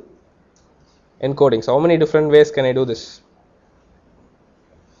simple encoding. So how many different ways can I do this?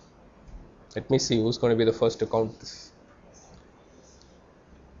 Let me see who's going to be the first to count this.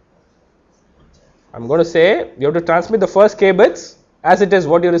 I'm going to say you have to transmit the first k bits as it is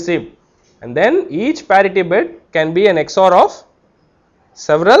what you receive, and then each parity bit can be an XOR of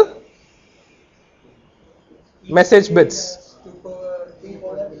several message bits. 2 power k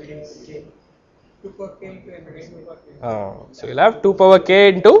into n minus k. So you'll have 2 power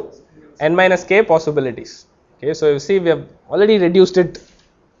k into n minus k possibilities. Okay, so you see we have already reduced it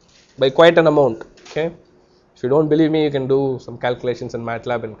by quite an amount. Okay, if you don't believe me, you can do some calculations in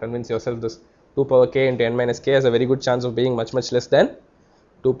MATLAB and convince yourself this 2 power k into n minus k has a very good chance of being much less than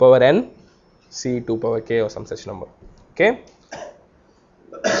 2 power n c 2 power k or some such number. Okay,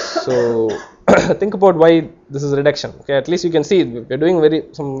 so think about why this is reduction. Okay, at least you can see we are doing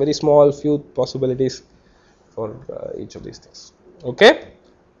some very small few possibilities for each of these things. Okay,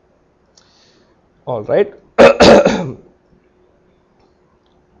 all right.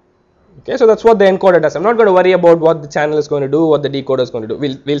 Okay, so that's what the encoder does. I'm not going to worry about what the channel is going to do, what the decoder is going to do.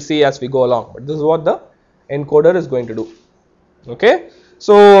 We'll see as we go along. But this is what the encoder is going to do. Okay,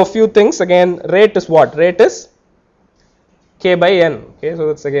 so a few things again. Rate is what? Rate is k by n. Okay, so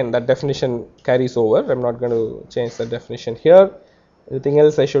that's again that definition carries over. I'm not going to change the definition here. Anything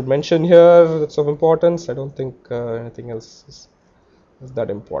else I should mention here that's of importance? I don't think anything else is that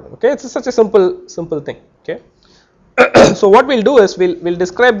important. Okay, it's such a simple thing. Okay. So what we'll do is we'll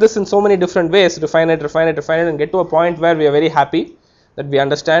describe this in so many different ways, refine it and get to a point where we are very happy that we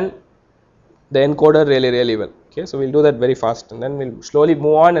understand the encoder really well. Okay, so we'll do that very fast, and then we'll slowly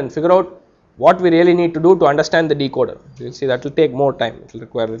move on and figure out what we really need to do to understand the decoder. You'll see that will take more time, it will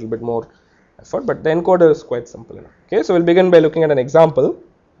require a little bit more effort, but the encoder is quite simple enough. Okay, so we'll begin by looking at an example.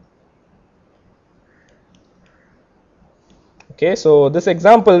 Okay, so this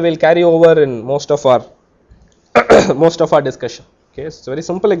example will carry over in most of our discussion. Okay, so it's a very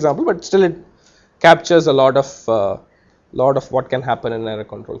simple example, but still it captures a lot of what can happen in error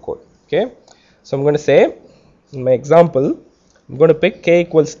control code. Okay, so I'm going to say in my example, I'm going to pick k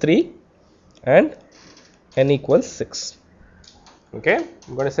equals 3 and n equals 6. Okay,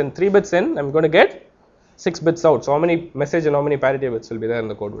 I'm going to send 3 bits in, I'm going to get 6 bits out. So how many message and how many parity bits will be there in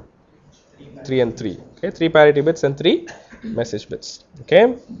the code word? 3 and 3. Okay, 3 parity bits and 3 message bits.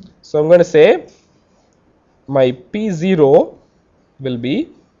 Okay, so I'm going to say my P0 will be,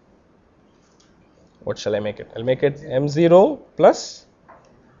 what shall I make it? I'll make it M0 plus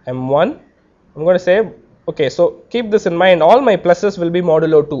M1. I'm going to say, okay, so keep this in mind, all my pluses will be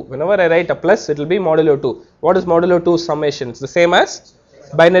modulo 2. Whenever I write a plus, it will be modulo 2. What is modulo 2 summation? It's the same as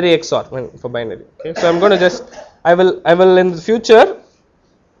binary XOR for binary. Okay, so I'm going to just I will in the future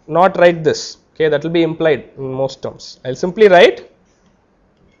not write this. Okay, that will be implied in most terms. I'll simply write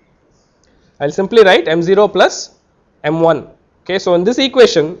m0 plus m1. Okay, so in this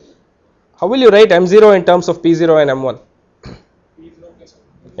equation, how will you write m0 in terms of p0 and m1?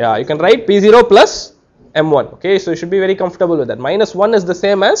 Yeah, you can write p0 plus m1. Okay, so you should be very comfortable with that. Minus 1 is the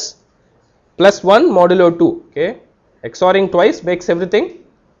same as plus 1 modulo 2. Okay, XORing twice makes everything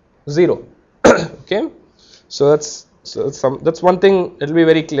 0. Okay, so that's one thing. It will be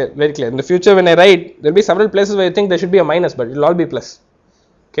very clear. In the future, when I write, there will be several places where you think there should be a minus, but it will all be plus.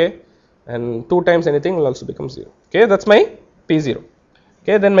 Okay, and 2 times anything will also become 0. Okay, that's my p0.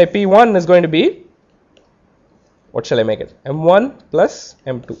 Okay, then my p1 is going to be, what shall I make it? m1 plus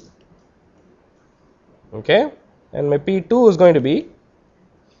m2. Okay, and my p2 is going to be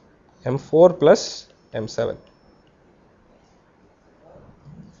m4 plus m7.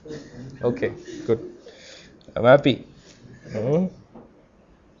 Okay, good. I'm happy.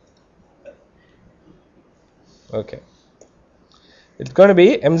 Okay, it's going to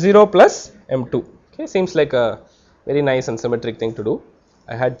be m0 plus m2. Okay, seems like a very nice and symmetric thing to do.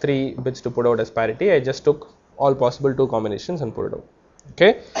 I had 3 bits to put out as parity. I just took all possible 2 combinations and put it out.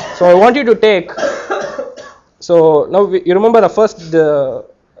 Okay, so I want you to take. So now you remember the first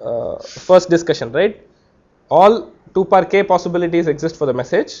discussion, right? All 2 power k possibilities exist for the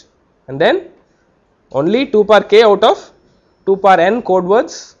message, and then only 2 power k out of 2 power n code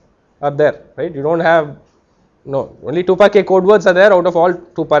words are there, right? You don't have only 2 power k code words are there out of all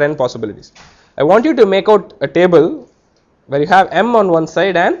 2 power n possibilities. I want you to make out a table where you have m on one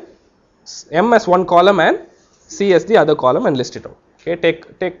side and m as one column and c as the other column, and list it out. Okay, take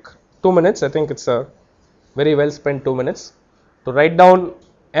 2 minutes. I think it's a very well spent 2 minutes to write down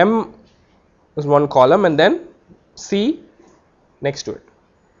m is one column and then c next to it.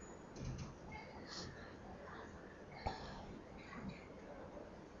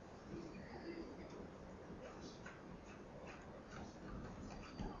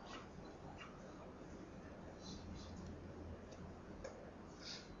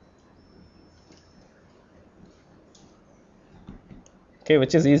 Okay,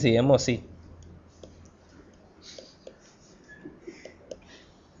 which is easy, M or C?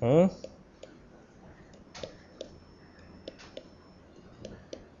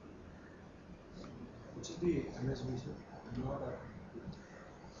 Which is the MSB, sir?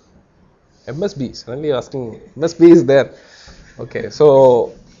 MSB, suddenly asking, MSB is there. Okay,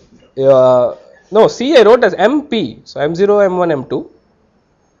 so no, C I wrote as MP, so M0, M1, M2.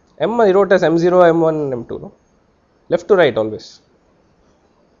 M I wrote as M0, M1, M2, no? Left to right always.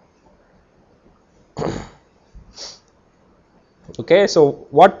 Okay, so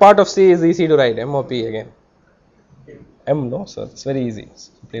what part of C is easy to write? M or P again? M, no? So it's very easy.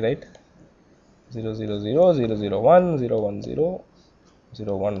 Simply write 0, 0, 0, 0, 0, 1, 0, 1, 0,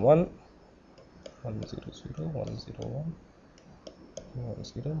 0, 1, 1, 1, 0, 0, 1, 0, 1, 1,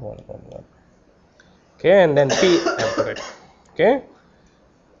 0, 1, 1, 1. Okay, and then P after it. Okay,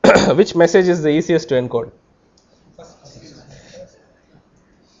 which message is the easiest to encode?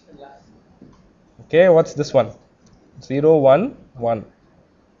 Okay, what's this one? 0, 1, 1,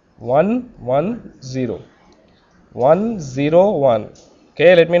 1, 1, 0, 1, 0, 1.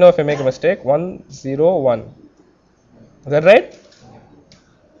 Okay, let me know if I make a mistake. 1, 0, 1. Is that right?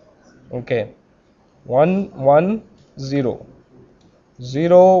 Okay. 1, 1, 0,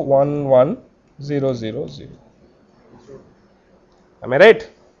 0, 1, 1, 0, 0, 0. Am I right?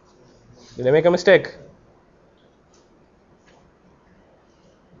 Did I make a mistake?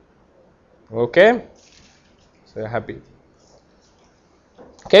 Okay. So you're happy.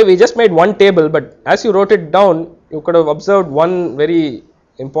 Okay, we just made one table, but as you wrote it down, you could have observed one very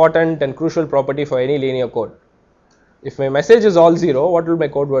important and crucial property for any linear code. If my message is all 0, what will my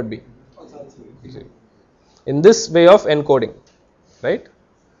code word be? In this way of encoding, right?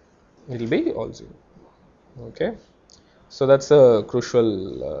 It will be all 0. Okay, so that's a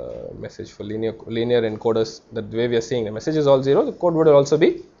crucial message for linear encoders. That the way we are seeing the message is all 0, the code would also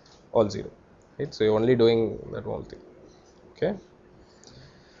be all 0. Right? So you're only doing that one thing. Okay.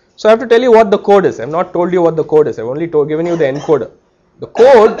 So I have to tell you what the code is. I have not told you what the code is. I have only given you the encoder. The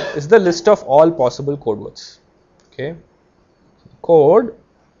code is the list of all possible code words. Okay. Code,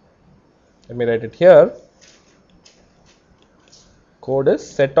 let me write it here. Code is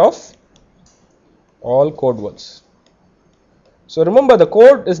set of all code words. So remember, the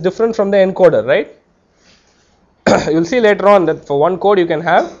code is different from the encoder, right? You will see later on that for one code you can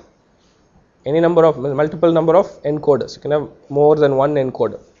have multiple number of encoders. You can have more than one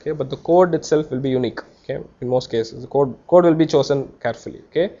encoder. Okay, but the code itself will be unique. Okay, in most cases the code will be chosen carefully.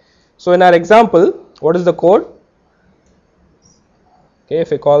 Okay, so in our example, what is the code? Okay,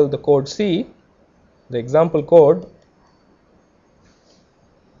 if I call the code C, the example code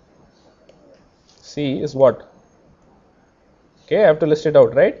C is what? Okay, I have to list it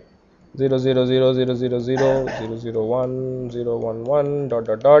out, right? 0 0 0 0 0 0 0 0 1 0 1 1 dot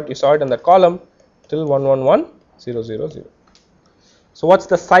dot dot. You saw it in that column till 1 1 1 0 0 0. So what's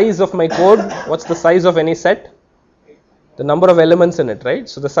the size of my code? What's the size of any set? The number of elements in it, right?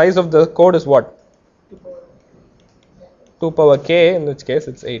 So the size of the code is what? 2 power k, in which case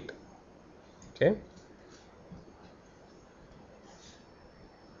it's 8. Okay.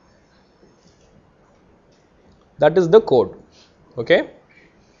 That is the code. Okay.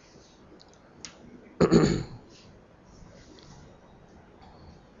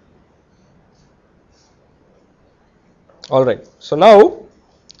 All right. So now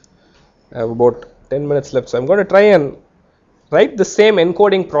I have about 10 minutes left. So I'm going to try and write the same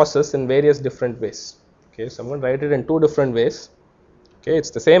encoding process in various different ways. Okay. So I'm going to write it in two different ways. Okay. It's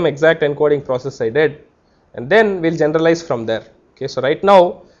the same exact encoding process I did, and then we'll generalize from there. Okay. So right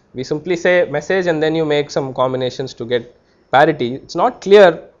now we simply say message and then you make some combinations to get parity. It's not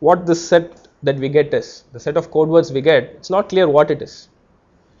clear what this set that we get is. The set of code words we get, it's not clear what it is.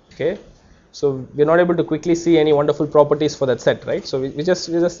 Okay. So we're not able to quickly see any wonderful properties for that set, right? So we're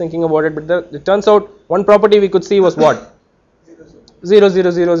just thinking about it, but it turns out one property we could see was what? 0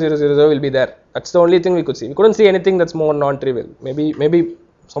 0 0 0 0 0 will be there. That's the only thing we could see. We couldn't see anything that's more non-trivial. Maybe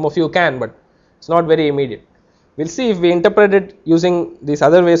some of you can, but it's not very immediate. We'll see if we interpret it using these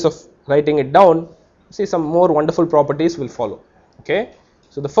other ways of writing it down. See, some more wonderful properties will follow. Okay.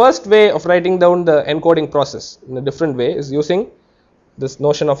 So the first way of writing down the encoding process in a different way is using this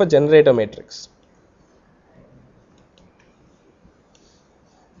notion of a generator matrix.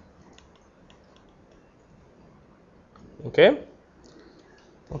 Okay.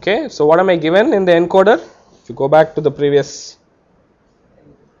 Okay, so what am I given in the encoder? If you go back to the previous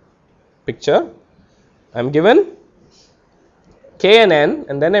picture, I am given k and n,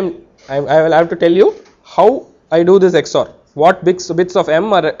 and then I will have to tell you how I do this XOR. What bits of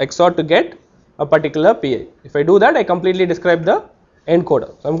m are XOR to get a particular PI. If I do that, I completely describe the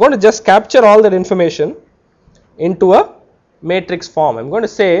encoder. So I'm going to just capture all that information into a matrix form. I'm going to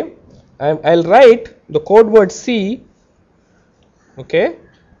say I'll write the code word C, okay,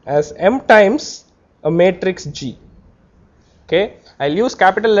 as m times a matrix G. Okay, I'll use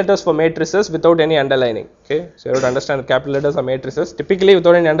capital letters for matrices without any underlining. Okay, so you have to understand that capital letters are matrices typically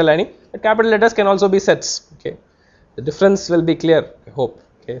without any underlining, but capital letters can also be sets. Okay, the difference will be clear, I hope.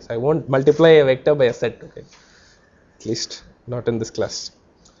 Okay, so I won't multiply a vector by a set. Okay, at least not in this class.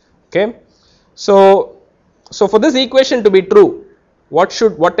 Okay, so for this equation to be true, what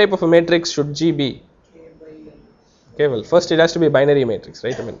type of a matrix should G be? Okay, well, first it has to be a binary matrix,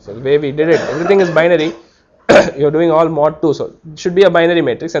 right? I mean, so the way we did it, everything is binary. You're doing all mod 2, so it should be a binary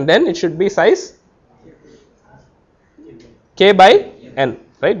matrix, and then it should be size k by n,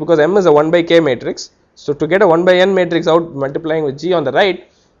 right? Because m is a 1 by k matrix. So to get a 1 by n matrix out, multiplying with G on the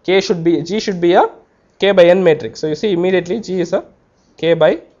right, G should be a k by n matrix. So you see immediately G is a k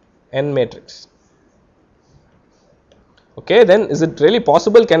by n matrix. Okay, then is it really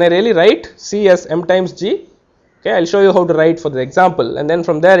possible? Can I really write C as m times G? Okay, I'll show you how to write for the example, and then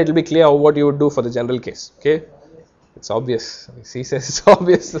from there it will be clear what you would do for the general case. Okay, it's obvious. C says it's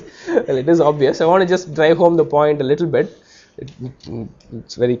obvious. Well, it is obvious. I want to just drive home the point a little bit.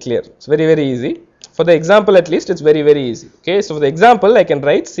 It's very clear. It's very, very easy. For the example, at least, it's very, very easy. Okay, so for the example, I can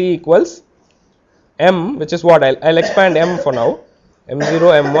write C equals m, which is what? I'll expand m for now.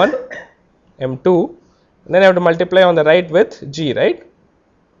 m0, m1, m2, and then I have to multiply on the right with G, right?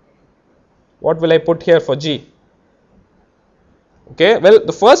 What will I put here for G? Okay, well,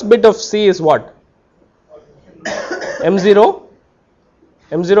 the first bit of C is what? M0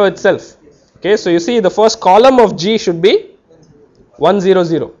 itself. Okay, so you see the first column of G should be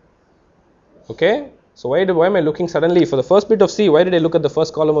 100. Okay, so why am I looking suddenly for the first bit of C? Why did I look at the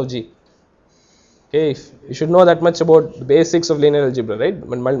first column of G? Okay, you should know that much about the basics of linear algebra, right?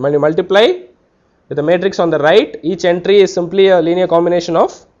 When you multiply with a matrix on the right, each entry is simply a linear combination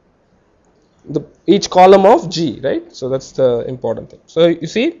of each column of G, right? So that's the important thing. So you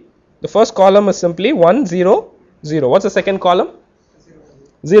see the first column is simply 1 0 0. What's the second column?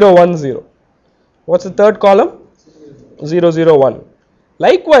 0 1 0. What's the third column? 0 0 1.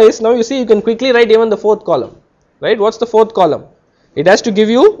 Likewise, now you see you can quickly write even the fourth column, right? What's the fourth column? It has to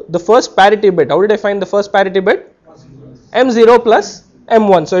give you the first parity bit. How did I find the first parity bit? M0 plus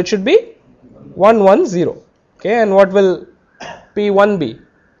M1. So it should be 1 1 0. Okay, and what will P1 be?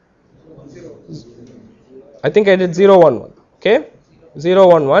 I think I did 0 1 1. Okay, 0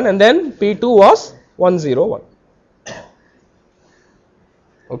 1 1, and then P2 was 1 0 1.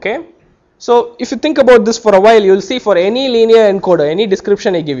 Okay, so if you think about this for a while, you will see for any linear encoder, any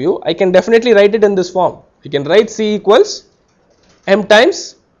description I give you, I can definitely write it in this form. You can write C equals M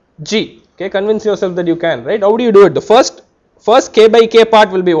times G. Okay, convince yourself that you can, right? How do you do it? The first K by K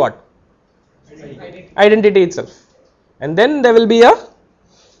part will be what? Identity itself, and then there will be a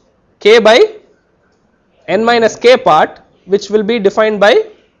K by N minus K part, which will be defined by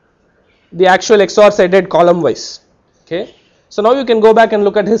the actual XOR cited column wise. Okay, so now you can go back and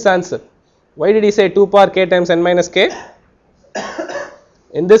look at his answer. Why did he say 2 power K times N minus K?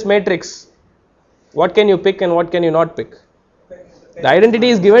 In this matrix, what can you pick and what can you not pick? The identity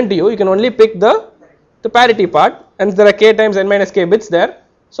is given to you, you can only pick the parity part, and there are K times N minus K bits there.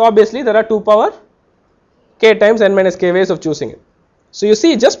 So obviously there are 2 power K times N minus K ways of choosing it. So you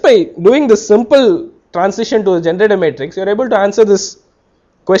see, just by doing this simple transition to the generator matrix, you are able to answer this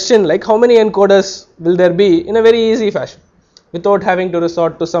question like how many encoders will there be in a very easy fashion without having to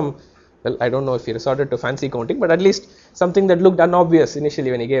resort to some, well, I don't know if he resorted to fancy counting, but at least something that looked unobvious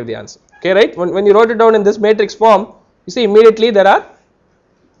initially when he gave the answer. Okay, right? When you wrote it down in this matrix form, you see immediately there are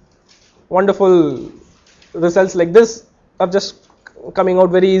wonderful results like this are just coming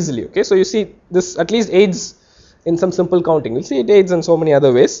out very easily. Okay, so you see this at least aids in some simple counting. We'll see it aids in so many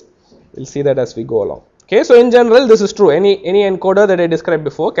other ways. We'll see that as we go along. Okay, so in general this is true. Any encoder that I described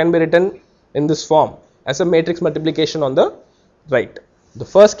before can be written in this form as a matrix multiplication on the right. The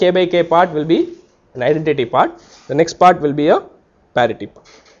first K by K part will be an identity part. The next part will be a parity part.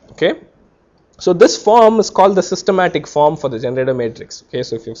 Okay, so this form is called the systematic form for the generator matrix. Okay,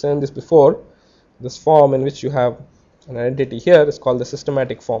 so if you've seen this before, this form in which you have an identity here is called the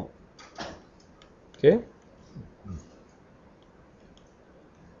systematic form. Okay.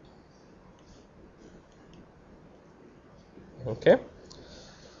 Okay.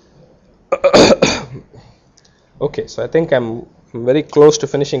 Okay, so I think I'm very close to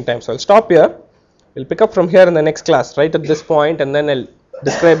finishing time, so I'll stop here. We'll pick up from here in the next class, right at this point, and then I'll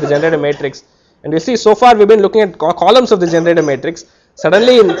describe the generator matrix. And we'll see, so far we've been looking at columns of the generator matrix.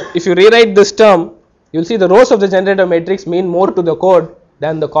 Suddenly, if you rewrite this term, you'll see the rows of the generator matrix mean more to the code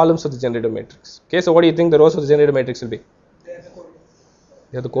than the columns of the generator matrix. Okay, so what do you think the rows of the generator matrix will be?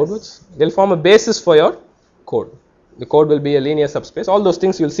 They are the code words. They'll form a basis for your code. The code will be a linear subspace. All those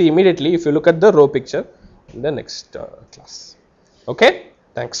things you'll see immediately if you look at the row picture in the next class. Okay,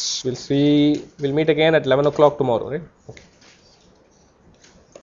 thanks. We'll meet again at 11 o'clock tomorrow, right? Okay.